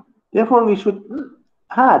 Therefore, we should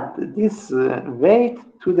add this weight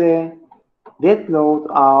to the dead load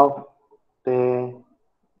of the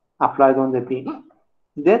applied on the beam.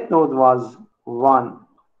 Dead load was 1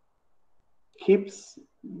 kips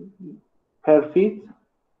per feet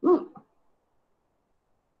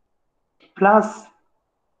plus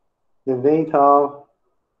the weight of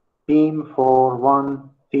beam for 1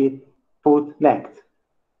 foot length.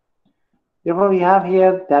 Therefore, we have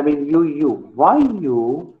here WU. Why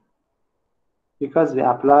U? Because we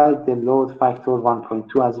applied the load factor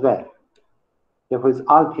 1.2 as well. Therefore, it's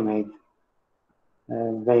ultimate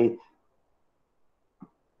weight.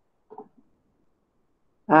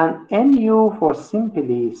 And NU for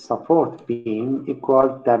simply support beam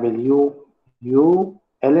equals WU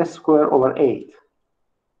L square over 8.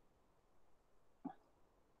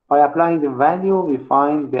 By applying the value, we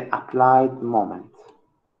find the applied moment.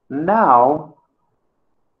 Now,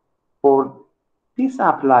 for this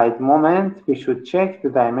applied moment, we should check the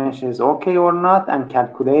dimension is okay or not and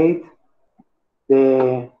calculate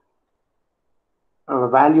the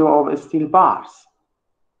value of steel bars.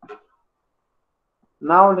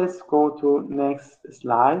 Now let's go to next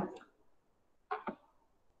slide.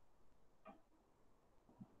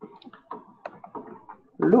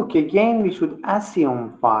 Look, again, we should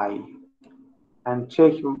assume phi and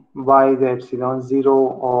check by the epsilon 0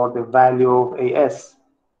 or the value of AS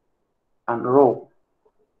and rho.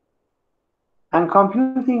 And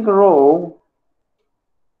computing rho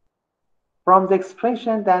from the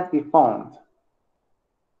expression that we found.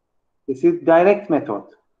 This is direct method.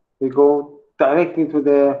 We go directly to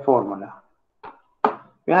the formula.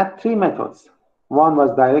 We had 3 methods. One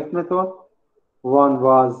was direct method. One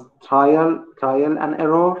was trial and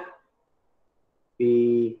error.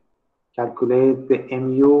 We calculate the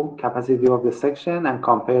MU capacity of the section and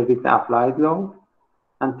compare with the applied load.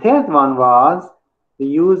 And third one was we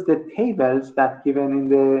use the tables that given in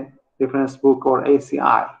the reference book or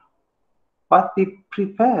ACI. But we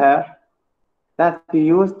prefer that we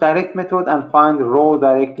use direct method and find rho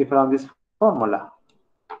directly from this formula.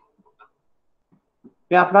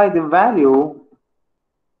 We apply the value.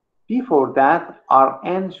 Before that,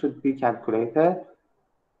 Rn should be calculated,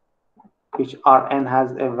 which Rn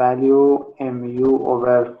has a value mu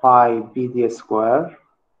over phi bd square.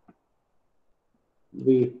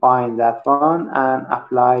 We find that one and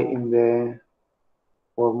apply in the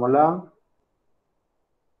formula.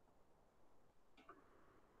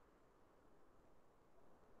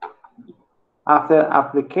 After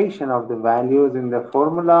application of the values in the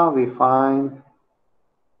formula, we find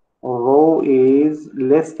rho is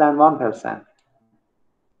less than 1%,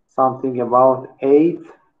 something about 8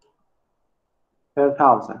 per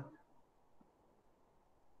 1,000.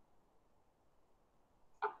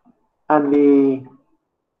 And we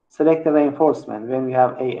select the reinforcement. When we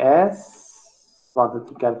have AS, wanted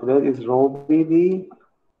to calculate is rho BD,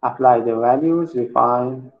 apply the values, we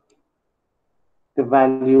find the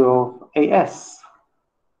value of AS.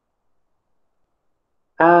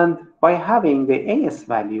 And by having the AS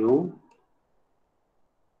value,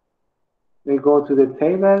 we go to the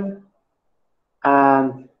table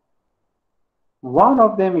and one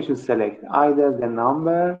of them we should select, either the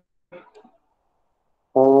number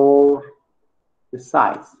or the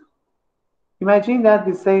size. Imagine that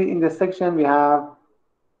we say in the section we have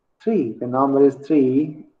 3, the number is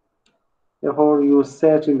 3. Therefore, you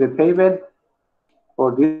search in the table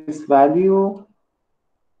for this value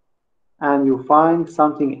and you find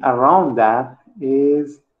something around that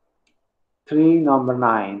is 3 number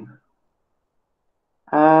 9.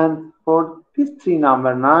 And for this 3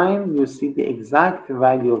 number 9, you see the exact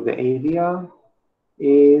value of the area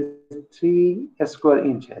is 3 square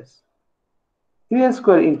inches. 3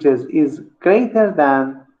 square inches is greater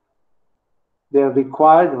than the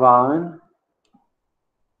required one.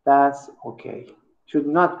 That's okay. Should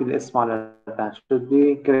not be smaller than, should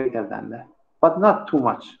be greater than that, but not too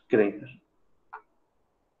much greater.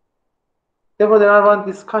 Therefore, there are one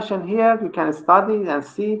discussion here. You can study and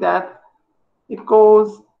see that it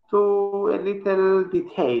goes to a little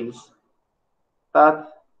details,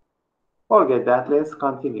 but forget that. Let's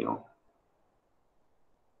continue.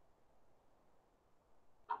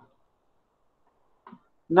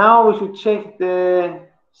 Now we should check the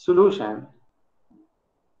solution.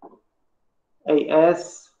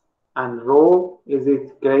 AS and rho, is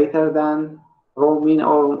it greater than rho mean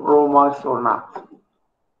or rho max or not?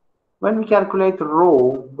 When we calculate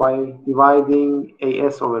rho by dividing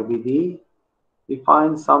AS over BD, we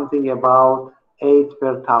find something about 8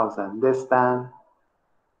 per 1,000, less than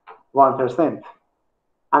 1%.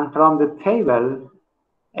 And from the table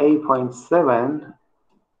 8.7,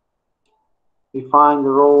 we find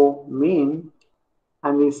rho mean,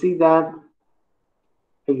 and we see that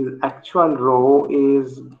actual rho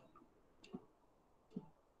is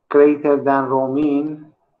greater than rho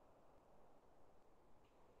mean.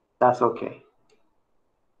 That's okay.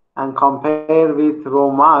 And compare with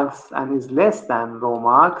rho max and is less than rho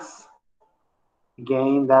max,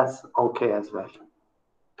 again that's okay as well.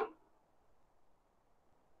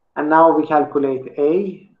 And now we calculate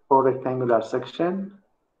A for rectangular section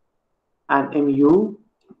and mu,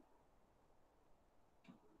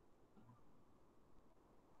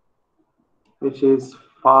 which is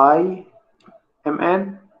phi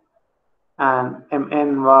mn, and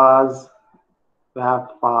mn was, we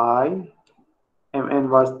have phi, mn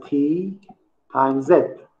was t times z.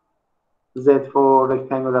 Z for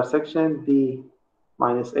rectangular section, d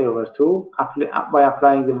minus a over 2. By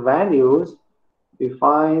applying the values, we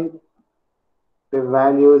find the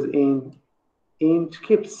values in inch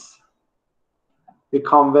kips. We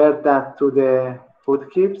convert that to the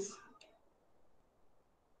foot kips.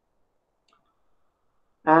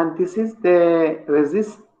 And this is the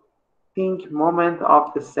resisting moment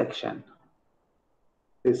of the section,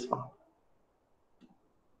 this one.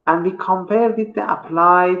 And we compare with the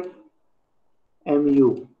applied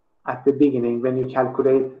mu at the beginning when you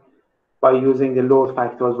calculate by using the load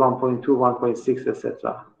factors 1.2, 1.6,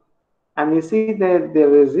 etc. And you see that the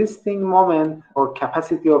resisting moment or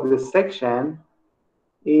capacity of the section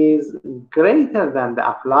is greater than the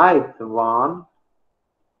applied one.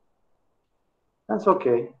 That's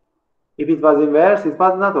okay. If it was inverse, it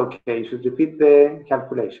was not okay. You should repeat the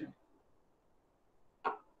calculation.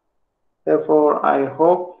 Therefore, I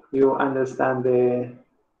hope you understand the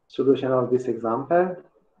solution of this example.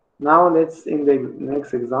 Now let's, in the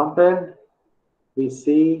next example, we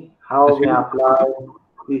see how we apply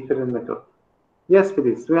different methods. Yes,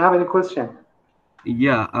 please. Do you have any question?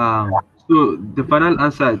 Yeah. So the final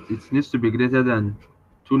answer, it needs to be greater than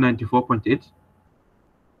 294.8,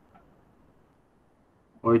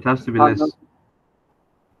 or it has to be less.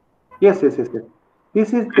 Yes. This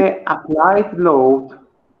is the applied load,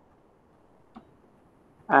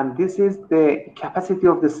 and this is the capacity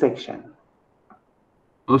of the section.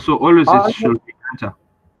 Also, always it should be greater.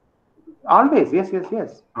 Always, yes.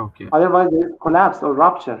 Okay. Otherwise, there is collapse or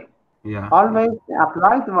rupture. Yeah. Always, the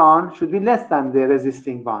applied one should be less than the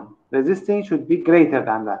resisting one. Resisting should be greater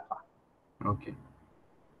than that one. Okay.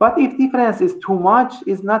 But if difference is too much,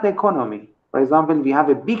 it's not economy. For example, we have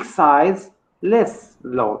a big size, less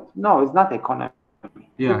load. No, it's not economy.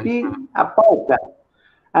 It should be above that.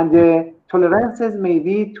 And the tolerances may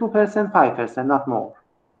be 2%, 5%, not more.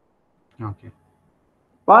 Okay.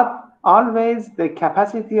 But always the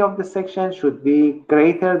capacity of the section should be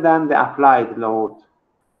greater than the applied load.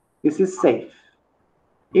 This is safe.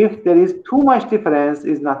 If there is too much difference,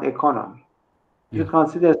 it's not economy. You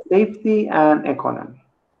consider safety and economy.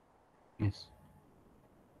 Yes.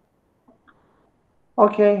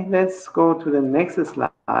 Okay, let's go to the next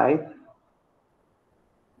slide.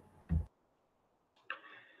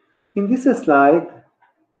 In this slide,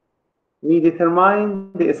 we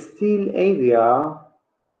determine the steel area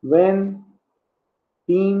when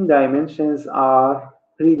beam dimensions are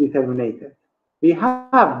predetermined. We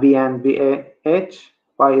have B and BH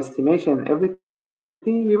by estimation, everything.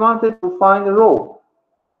 We wanted to find a rho.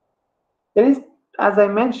 There is, as I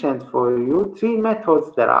mentioned for you, 3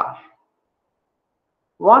 methods there are.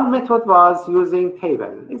 One method was using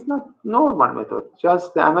table. It's not normal method,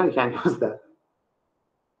 just the American use that.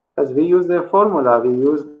 As we use the formula, we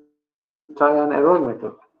use try and error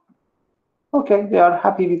method. Okay, they are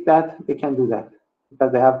happy with that, they can do that.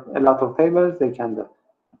 Because they have a lot of tables, they can do it.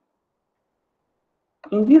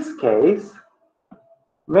 In this case,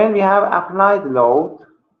 when we have applied load,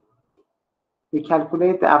 we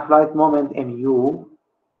calculate the applied moment mu.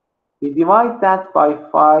 We divide that by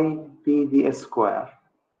phi BD square.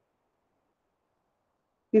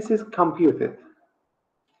 This is computed.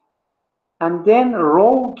 And then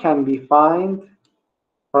rho can be found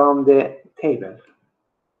from the table.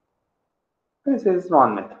 This is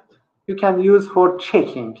one method. You can use for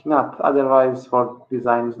checking, not otherwise for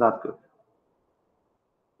design is not good.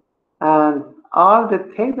 And all the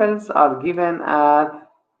tables are given at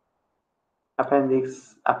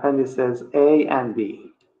appendices A and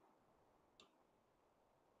B.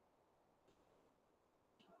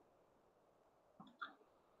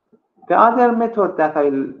 The other method that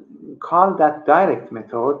I'll call that direct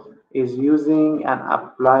method is using and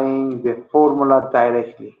applying the formula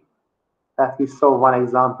directly. That we saw one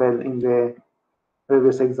example in the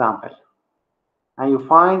previous example. And you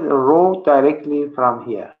find a row directly from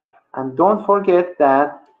here. And don't forget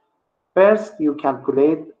that first you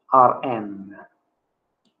calculate Rn.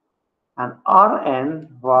 And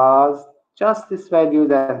Rn was just this value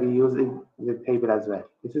that we use in the table as well.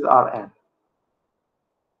 This is Rn.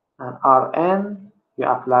 And Rn you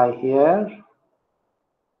apply here.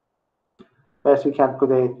 First we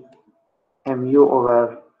calculate mu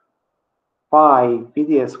over pi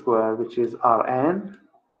bd square, which is Rn.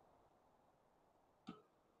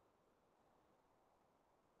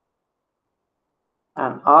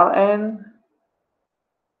 And Rn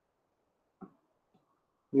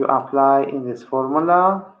you apply in this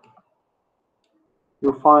formula,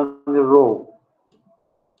 you find the row.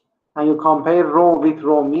 And you compare row with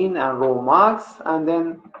row mean and row max, and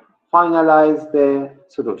then finalize the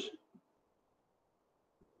solution.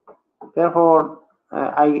 Therefore,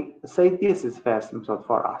 I say this is first method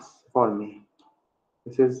for us, for me.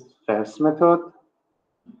 This is first method.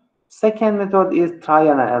 Second method is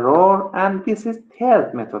trial and error, and this is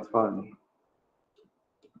third method for me.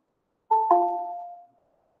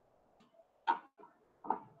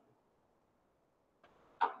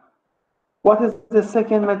 What is the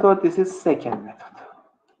second method? This is second method.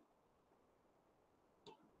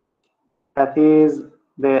 That is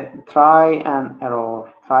the trial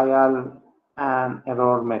and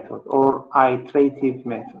error method, or iterative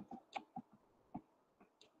method.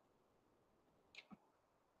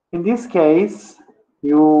 In this case,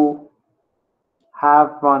 you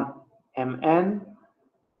have one mn,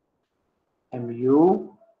 mu,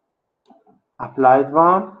 applied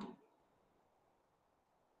one,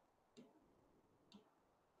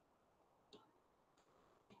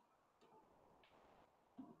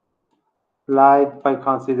 applied by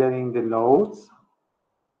considering the loads,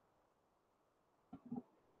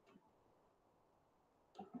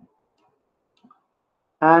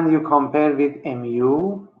 and you compare with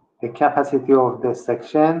mu, the capacity of the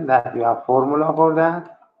section, that you have formula for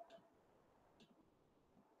that,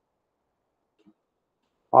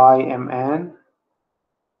 by mn,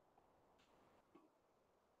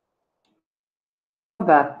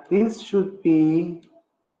 that this should be,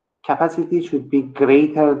 capacity should be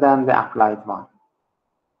greater than the applied one.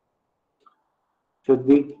 Should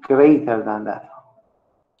be greater than that.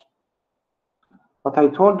 But I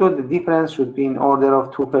told you the difference should be in order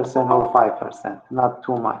of 2% or 5%, not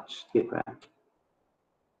too much different.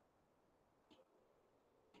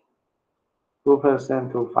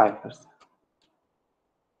 2% to 5%.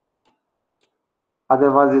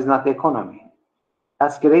 Otherwise, it's not economy.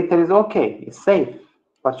 As greater is okay, it's safe,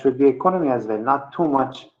 but should be economy as well, not too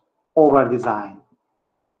much over design.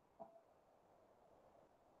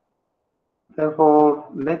 Therefore,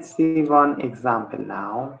 let's see one example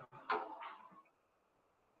now.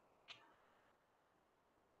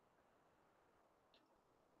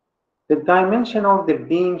 The dimension of the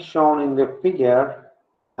beam shown in the figure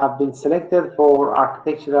have been selected for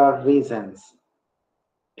architectural reasons.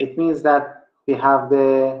 It means that we have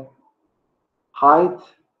the height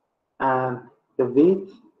and the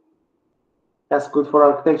width. That's good for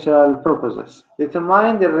architectural purposes.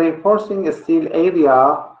 Determine the reinforcing steel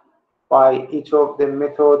area by each of the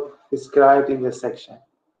methods described in the section.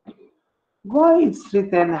 Why it's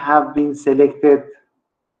written have been selected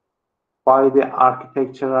by the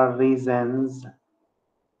architectural reasons?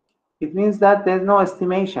 It means that there's no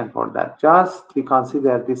estimation for that. Just we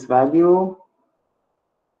consider this value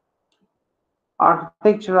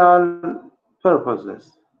architectural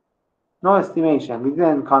purposes. No estimation. We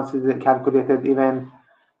didn't consider calculated even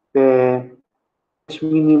the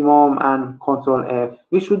minimum and control F.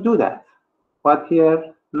 We should do that. But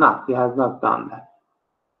here, not. He has not done that.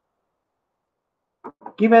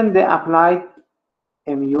 Given the applied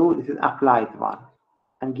mu, this is applied one.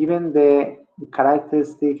 And given the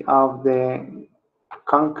characteristic of the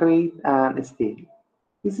concrete and steel.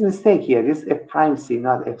 This is a mistake here. This is F prime C,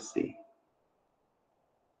 not FC.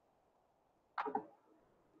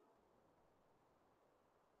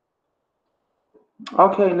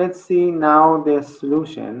 Okay, let's see now the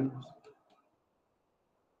solution.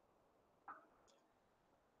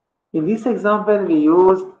 In this example, we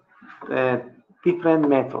used different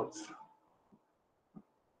methods.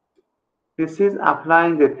 This is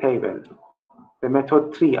applying the table. The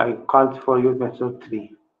method 3, I called for you method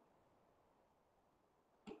 3.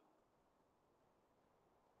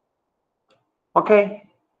 Okay,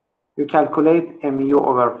 you calculate mu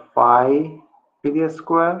over phi media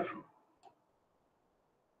square,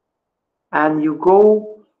 and you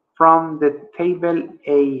go from the table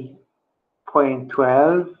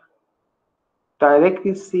A.12,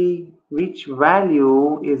 directly see which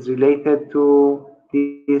value is related to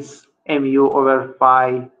this mu over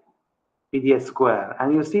phi media square.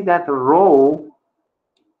 And you see that rho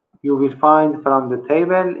you will find from the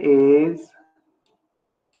table is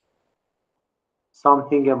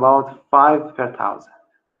something about 5 per thousand.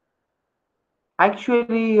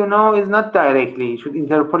 Actually, it's not directly. You should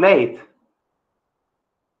interpolate.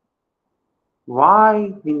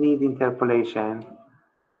 Why we need interpolation?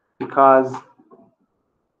 Because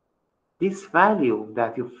this value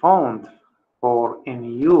that you found for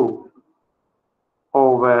mu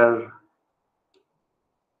over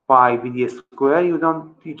phi media square, you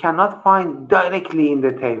cannot find directly in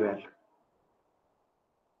the table.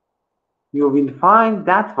 You will find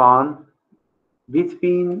that one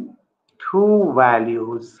between two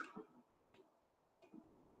values.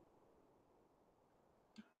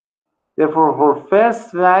 Therefore, for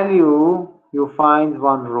first value, you find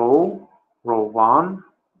one row 1.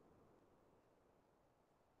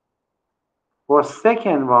 For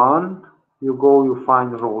second one, you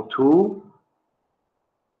find row 2.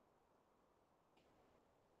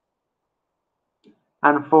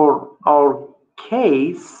 And for our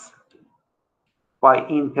case, by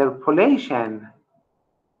interpolation,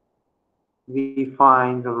 we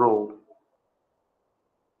find the row.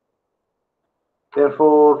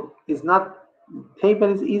 Therefore,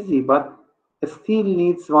 table is easy, but it still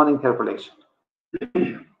needs one interpolation.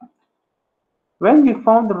 When we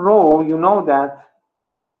found the row, you know that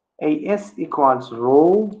AS equals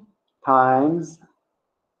row times,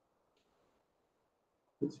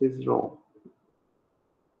 this is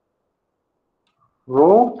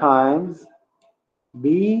row times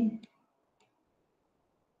B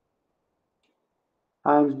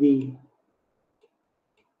times B.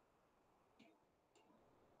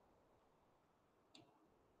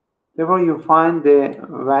 Therefore, you find the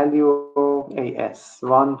value of AS,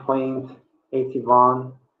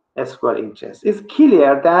 1.81 square inches. It's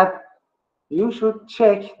clear that you should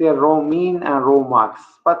check the row mean and row max,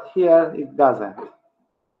 but here it doesn't.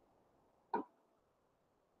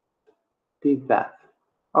 Did that.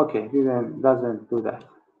 Okay, doesn't do that.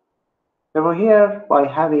 Therefore, here, by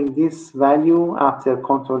having this value after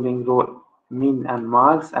controlling row min and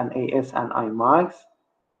max and AS and I max,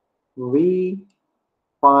 we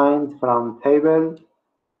find from table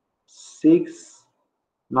 6,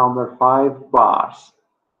 number 5 bars.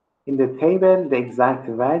 In the table, the exact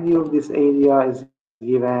value of this area is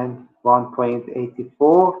given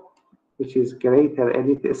 1.84, which is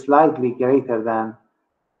slightly greater than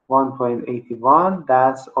 1.81.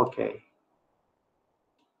 That's okay.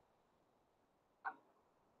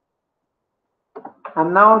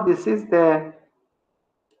 And now this is the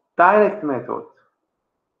direct method.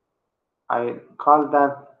 I call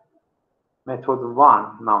that method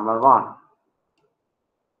 1, number 1.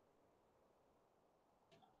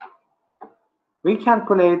 We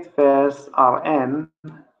calculate first Rn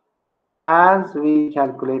as we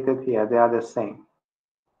calculated here. They are the same.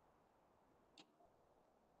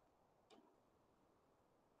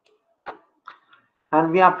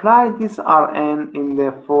 And we apply this Rn in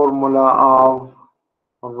the formula of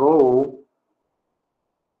rho.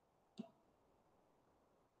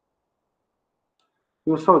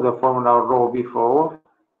 You saw the formula of rho before,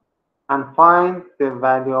 and find the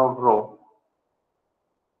value of rho.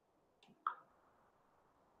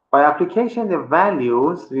 By application the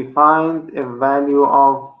values, we find a value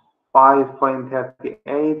of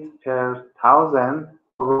 5.38 per thousand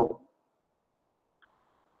rho.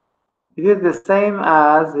 It is the same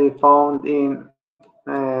as we found in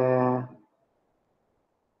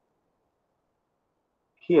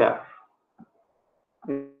here.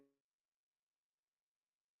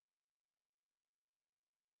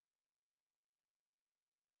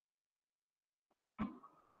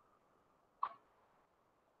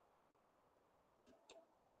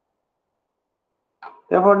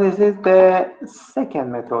 Therefore, this is the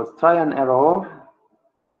second method, try and error.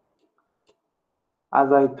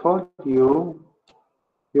 As I told you,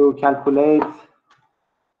 you calculate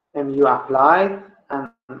mu applied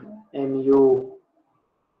and mu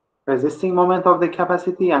resisting moment of the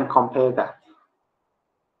capacity and compare that.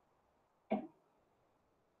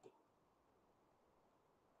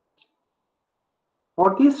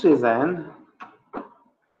 For this reason,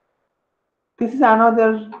 this is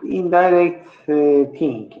another indirect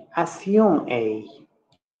thing. Assume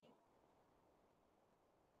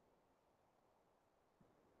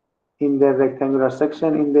in the rectangular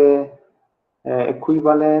section in the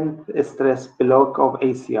equivalent stress block of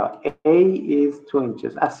ACR. A is 2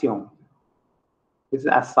 inches, assume. This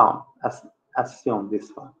is assume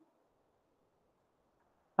this one.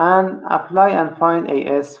 And apply and find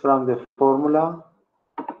AS from the formula.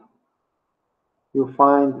 You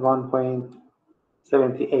find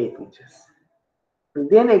 1.78 inches. And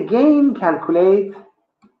then again calculate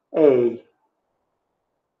A.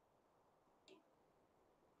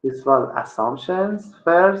 This was assumptions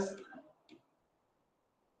first.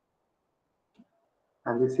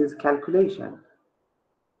 And this is calculation.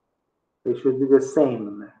 They should be the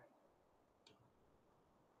same.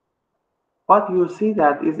 But you see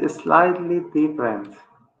that is slightly different.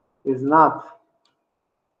 Is not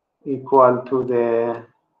equal to the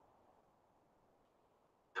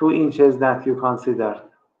 2 inches that you considered.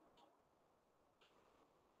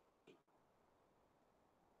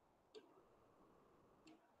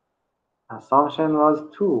 Assumption was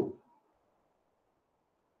 2.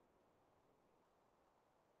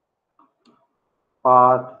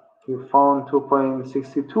 But you found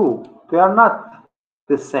 2.62. They are not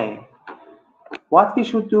the same. What we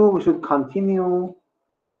should do, we should continue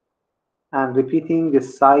and repeating the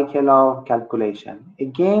cycle of calculation.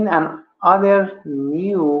 Again, and other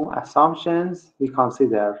new assumptions we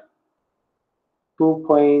consider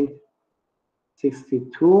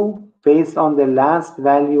 2.62 based on the last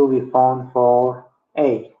value we found for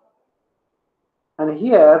A. And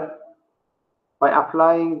here, by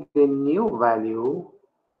applying the new value,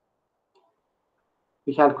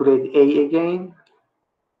 we calculate A again,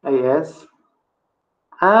 AS,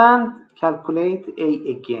 and calculate A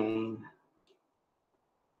again.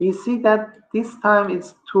 We see that this time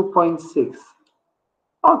it's 2.6.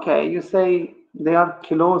 Okay, you say they are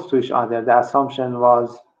close to each other. The assumption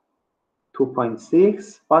was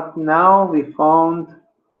 2.6, but now we found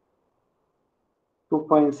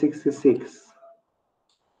 2.66.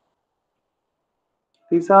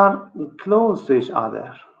 These are close to each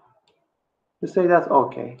other. You say that's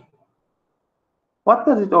okay. What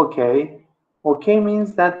does it okay? Okay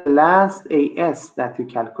means that the last AS that you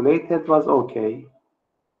calculated was okay.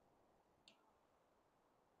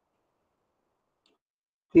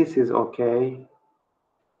 This is okay.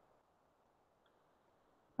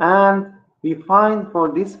 And we find for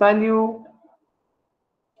this value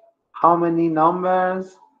how many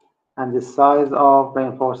numbers and the size of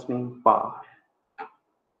reinforcement bar.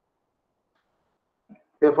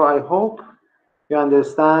 Therefore, I hope you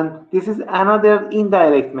understand this is another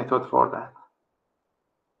indirect method for that.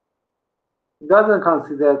 It doesn't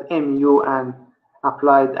consider MU and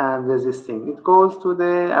applied and resisting. It goes to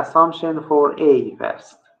the assumption for A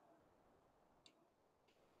first.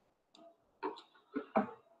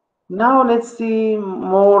 Now let's see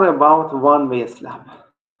more about one-way slab.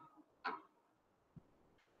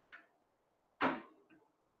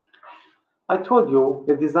 I told you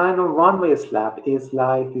the design of one-way slab is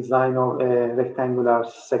like design of a rectangular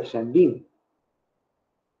section beam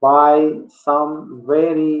by some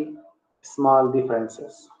very small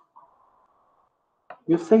differences.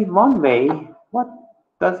 You say one way, what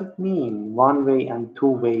does it mean? One way and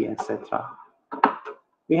two way, etc.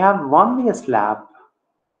 We have one-way slab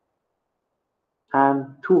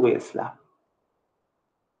and two-way slab.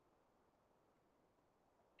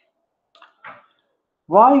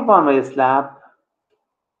 Why one-way slab?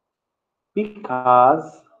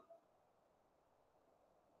 Because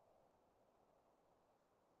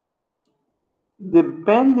the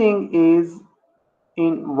bending is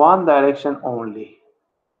in one direction only.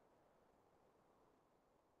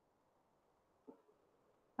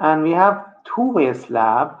 And we have two-way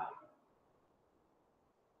slab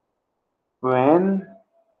when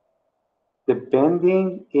the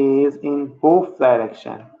bending is in both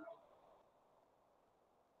directions.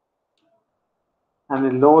 And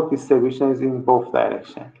the load distribution is in both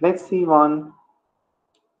directions. Let's see one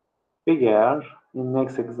figure in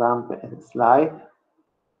next example slide.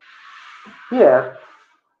 Here,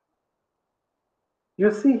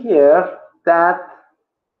 you see here that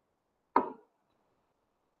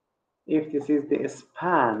if this is the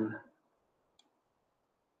span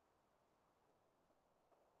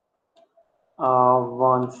of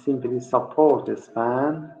one simply support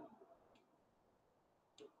span,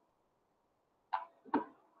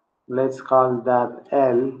 let's call that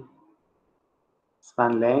L,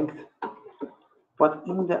 span length. But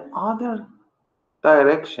in the other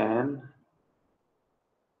direction,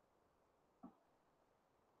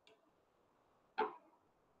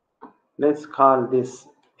 let's call this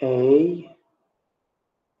A.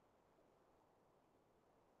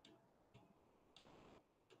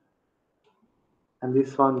 and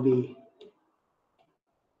this one B.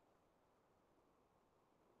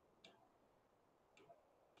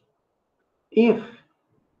 If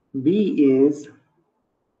B is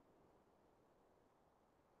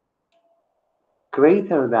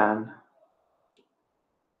greater than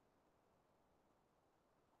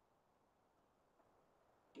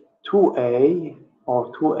 2A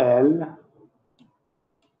or 2L,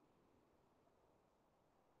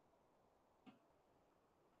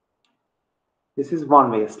 this is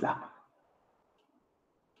one-way slab.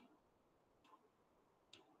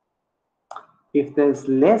 If there's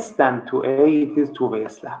less than 2A, it is two-way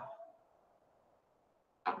slab.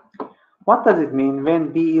 What does it mean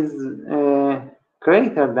when B is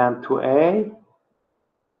greater than 2A?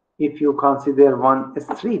 If you consider one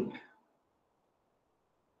strip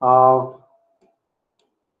of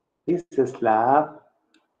this slab,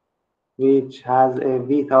 which has a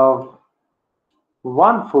width of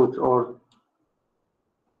 1 foot or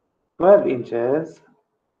 12 inches,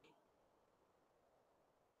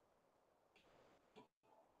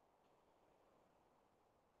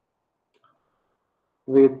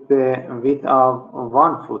 with the width of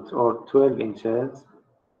 1 foot or 12 inches.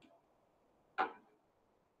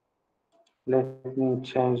 Let me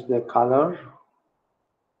change the color.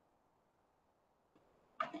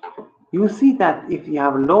 You see that if you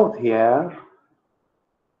have load here,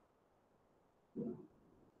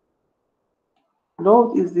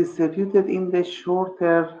 load is distributed in the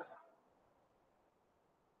shorter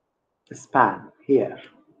span here.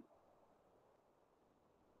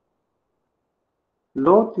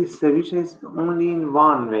 Load distribution is only in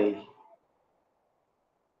one way.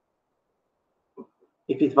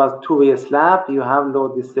 If it was two-way slab, you have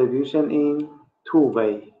load distribution in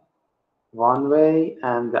two-way, one way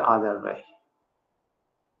and the other way.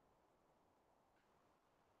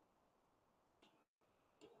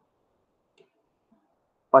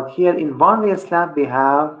 But here in one-way slab, we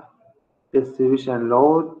have distribution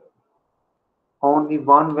load only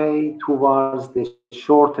one way towards the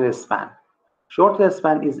shorter span. Shorter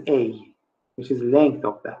span is A, which is length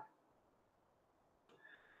of that.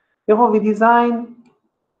 Therefore, we design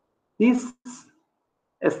this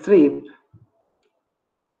strip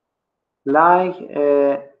like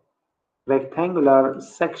a rectangular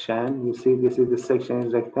section. You see, this is the section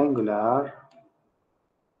is rectangular.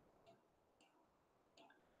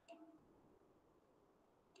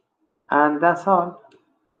 And that's all.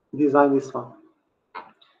 Design this one.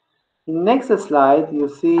 In next slide, you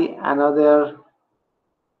see another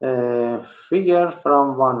figure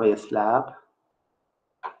from one-way slab.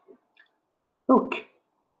 Look,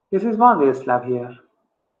 this is one-way slab here.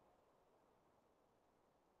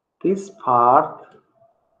 This part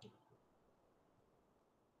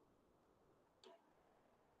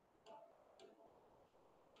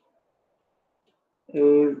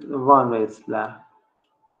is one-way slab.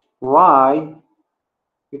 Why?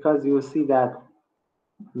 Because you see that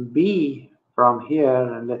B from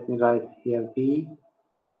here, let me write here B,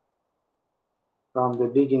 from the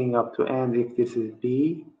beginning up to end, if this is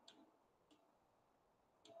B,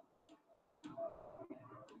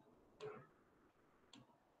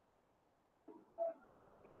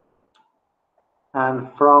 and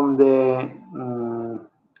from the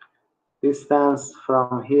distance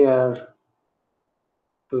from here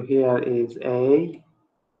to here is A.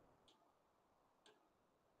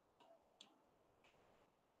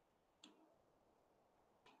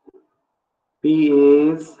 B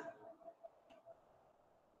is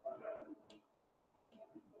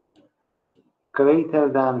greater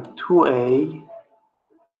than 2A.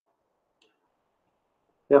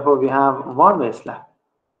 Therefore, we have one-way slab.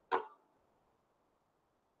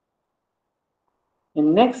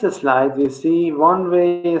 In next slide, we see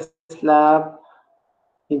one-way slab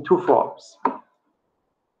in two forms.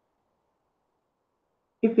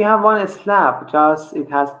 If we have one slab, just it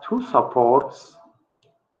has two supports,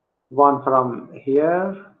 one from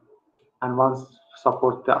here and one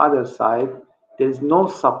support the other side. There is no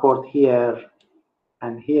support here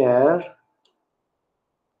and here.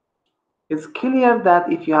 It's clear that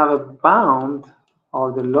if you have a bound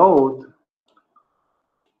or the load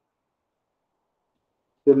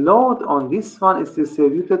on this one is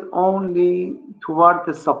distributed only toward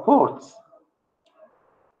the supports.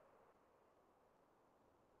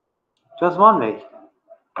 Just one way.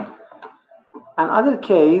 Another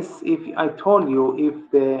case, if I told you if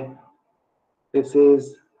this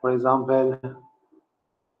is, for example,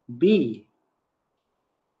 B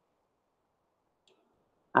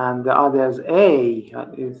and the others A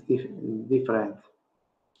is different,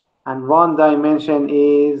 and one dimension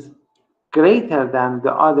is greater than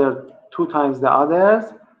the other 2 times the others,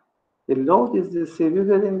 the load is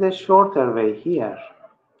distributed in the shorter way here.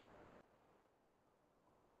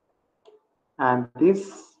 And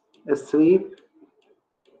this strip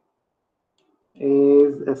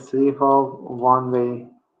is a strip of one-way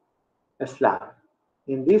slab.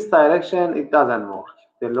 In this direction, it doesn't work.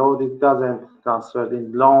 The load, it doesn't transfer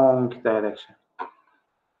in long direction.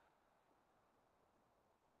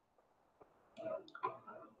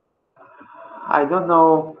 I don't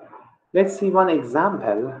know. Let's see one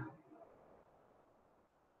example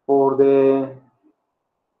for the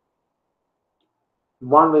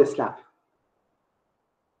one-way slab.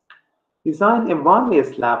 Design a one-way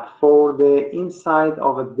slab for the inside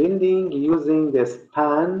of a building using the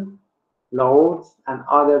span, loads, and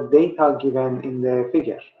other data given in the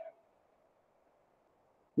figure.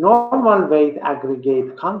 Normal weight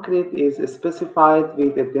aggregate concrete is specified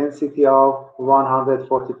with a density of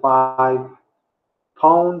 145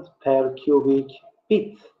 pounds per cubic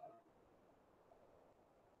feet.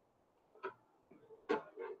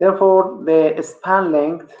 Therefore, the span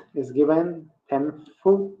length is given 10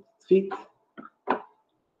 feet.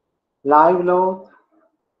 Live load,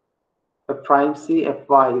 the prime C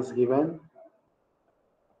Fy is given.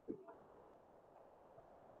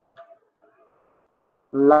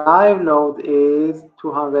 Live load is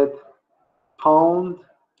 200 pounds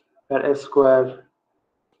per square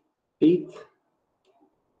feet.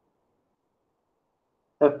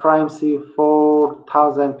 F prime C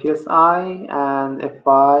 4,000 psi and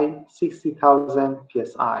Fy 60,000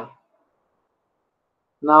 psi.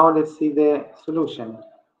 Now let's see the solution.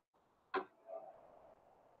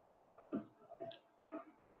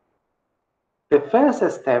 The first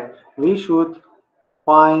step, we should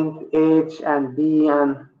find H and B,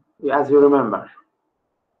 and as you remember.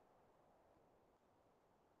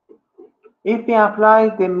 If we apply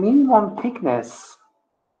the minimum thickness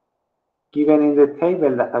given in the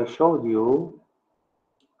table that I showed you,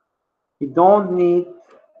 we don't need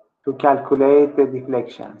to calculate the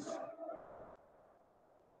deflections.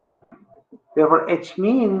 Therefore, H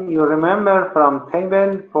mean, you remember from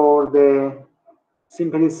table for the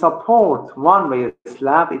simply support one-way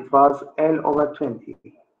slab, it was L over 20.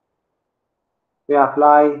 We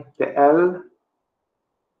apply the L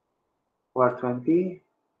over 20.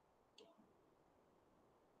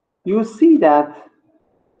 You see that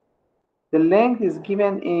the length is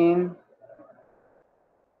given in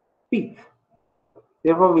feet.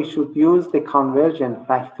 Therefore, we should use the conversion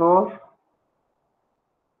factor,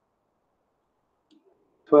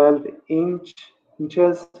 12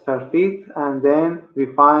 inches per feet, and then we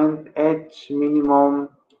find H minimum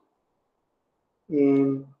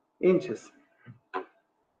in inches.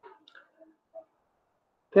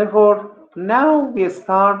 Therefore, now we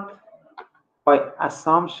start by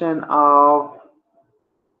assumption of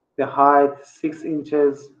the height 6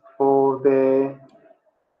 inches for the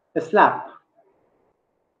slab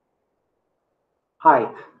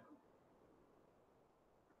height.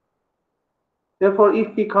 Therefore,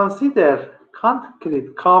 if we consider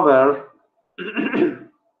concrete cover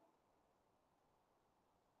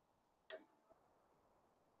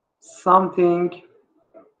something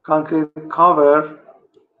concrete cover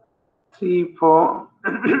 3/4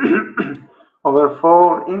 over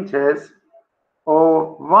 4 inches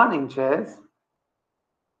or 1 inches,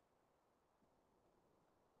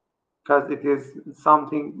 because it is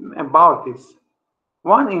something about this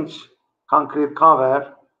 1 inch concrete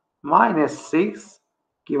cover minus 6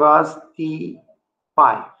 give us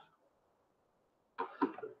T5.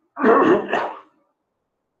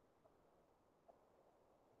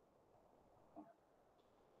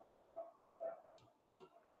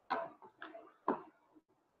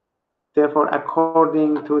 Therefore,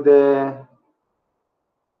 according to the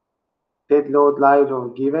dead load live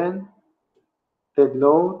load given, dead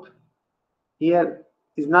load here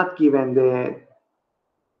is not given the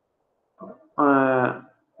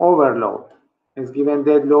overload. It's given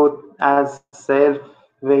dead load as self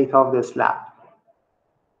weight of the slab.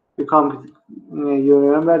 You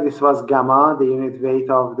remember this was gamma, the unit weight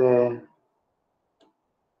of the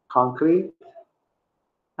concrete,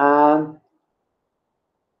 and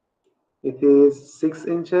it is 6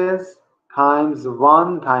 inches times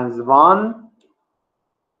 1 times 1,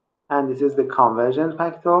 and this is the conversion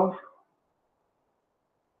factor.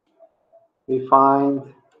 We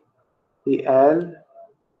find the L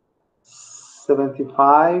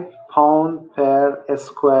 75 pounds per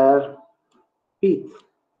square feet.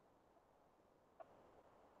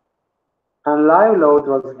 And live load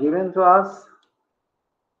was given to us.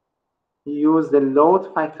 We use the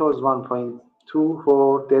load factors 1.2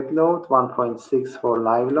 for dead load, 1.6 for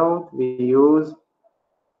live load. We use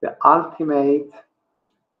the ultimate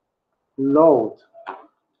load,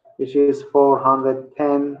 which is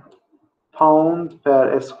 410 pounds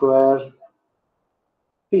per square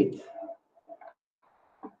feet.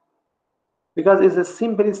 Because it's a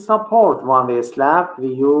simply support one-way slab,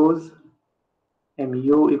 we use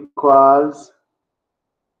mu equals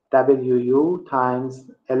WU times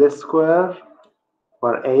L square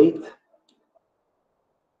for 8.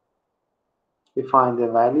 We find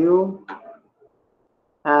the value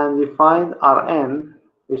and we find Rn,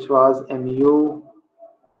 which was mu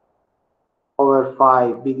over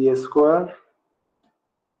 5 BD square.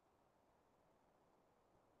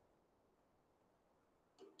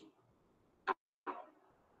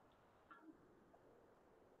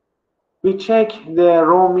 We check the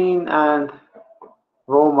row mean and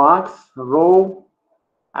row max. Row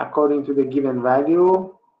according to the given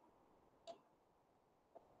value,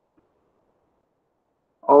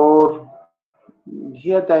 or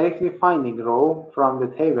here directly finding row from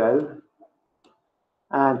the table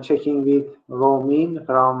and checking with row mean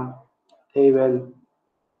from table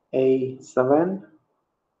A7.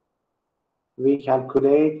 We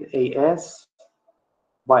calculate AS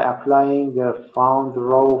by applying the found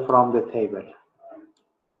row from the table.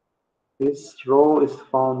 This row is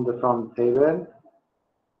found from the table,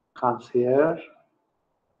 comes here,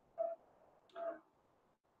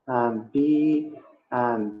 and B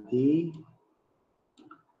and D.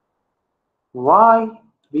 Why?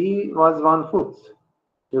 B was 1 foot,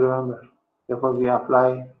 you remember. Therefore, we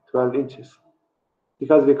apply 12 inches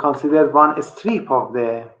because we consider one strip of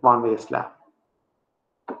the one-way slab.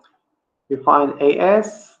 We find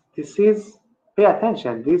AS, this is, pay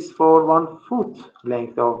attention, this for 1 foot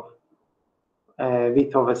length of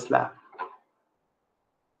width of a slab.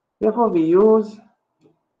 Therefore, we use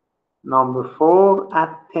number 4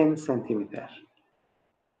 at 10 centimeter,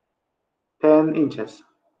 10 inches.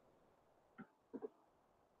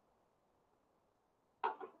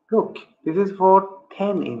 Look, this is for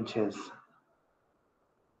 10 inches.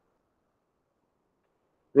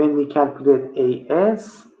 When we calculate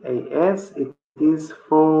AS, it is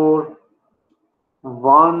for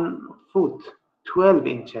 1 foot, 12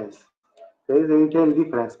 inches. There is a little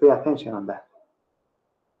difference, pay attention on that.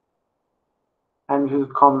 And we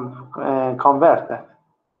convert that.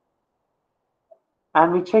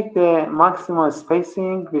 And we check the maximum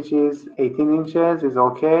spacing, which is 18 inches, is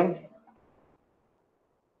okay.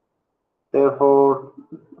 Therefore,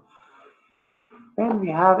 when we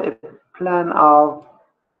have a plan of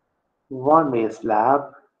one-way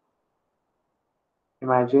slab,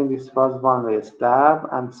 imagine this was one-way slab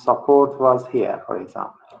and support was here, for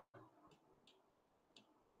example.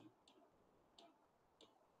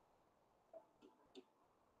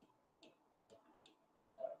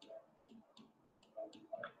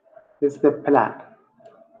 This is the plan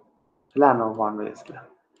of one-way slab.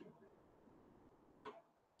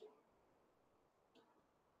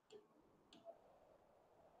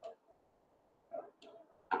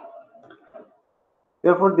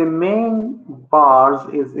 Therefore, the main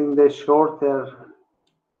bars is in the shorter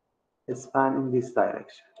span in this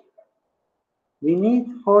direction. We need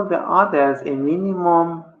for the others a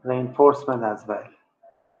minimum reinforcement as well,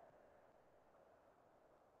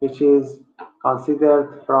 which is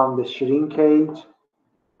considered from the shrinkage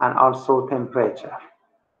and also temperature.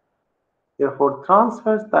 Therefore,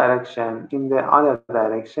 transverse direction in the other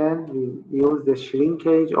direction, we use the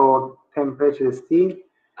shrinkage or temperature steel,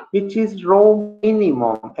 which is row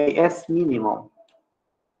minimum, AS minimum.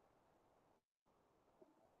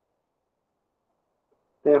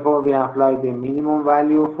 Therefore, we apply the minimum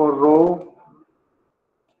value for row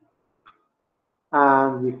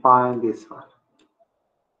and we find this one.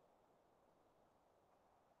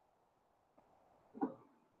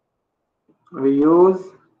 We use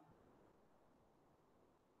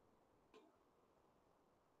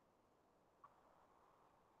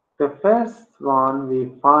the first one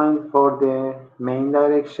we find for the main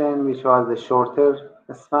direction, which was the shorter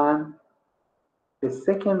span. The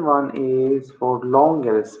second one is for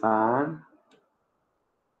longer span,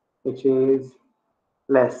 which is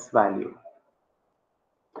less value.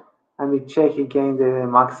 And we check again the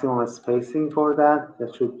maximum spacing for that.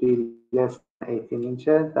 That should be less than 18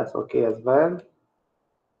 inches. That's okay as well.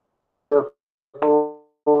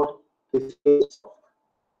 Therefore, this is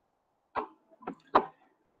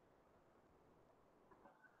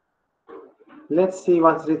let's see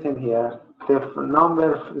what's written here.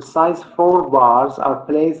 The size 4 bars are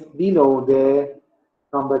placed below the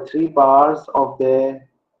number 3 bars of the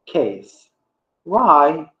case.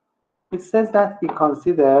 Why? It says that we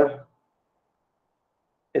consider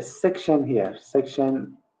a section here,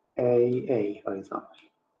 section AA, for example.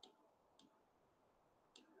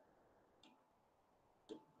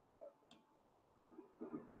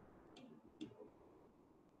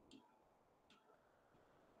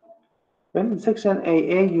 Then in section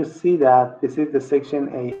AA, you see that this is the section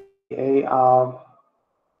AA of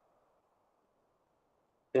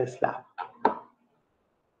the slab.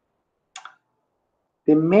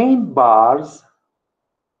 The main bars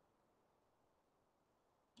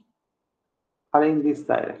are in this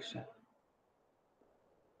direction.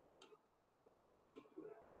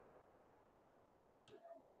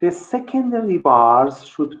 The secondary bars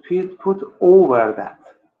should be put over that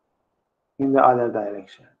in the other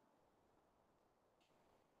direction.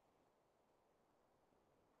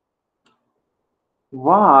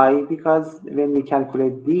 Why? Because when we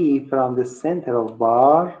calculate D from the center of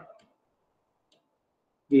bar,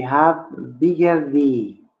 we have bigger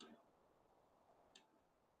D.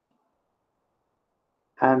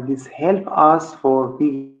 And this helps us for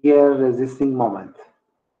bigger resisting moment.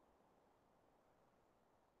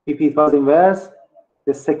 If it was inverse,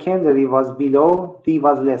 the secondary was below, D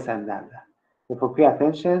was less than that. Therefore, pay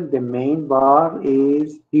attention, the main bar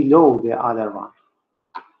is below the other one.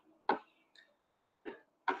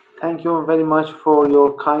 Thank you very much for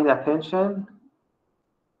your kind attention.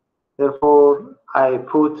 Therefore, I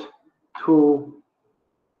put 2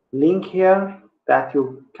 links here that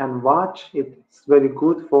you can watch. It's very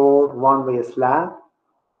good for one-way slab.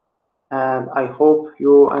 And I hope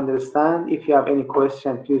you understand. If you have any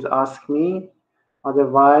question, please ask me.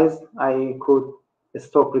 Otherwise, I could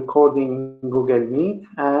stop recording in Google Meet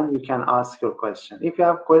and you can ask your question. If you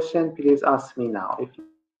have question, please ask me now. If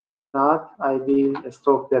not, I will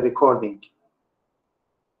stop the recording.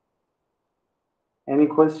 Any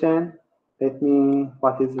question? Let me,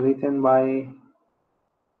 what is written by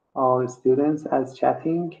our students as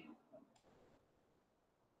chatting?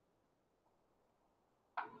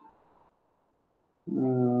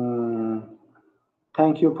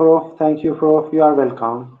 Thank you, Prof. Thank you, Prof. You are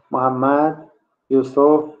welcome. Muhammad,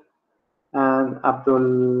 Yusuf, and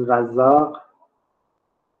Abdul Razak.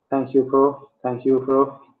 Thank you, Prof. Thank you,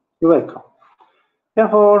 Prof. You're welcome.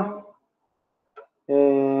 Therefore,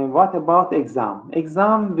 what about exam?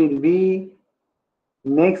 Exam will be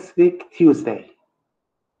next week, Tuesday.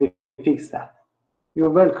 We fix that.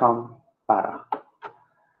 You're welcome, Farah.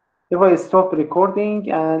 If I stop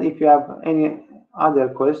recording, and if you have any other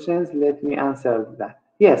questions, let me answer that.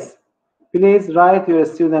 Yes, please write your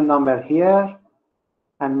student number here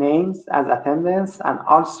and names as attendance, and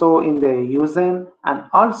also in the using, and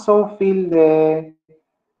also fill the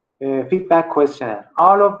feedback questionnaire.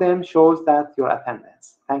 All of them shows that your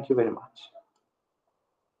attendance. Thank you very much.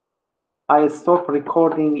 I stop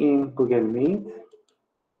recording in Google Meet.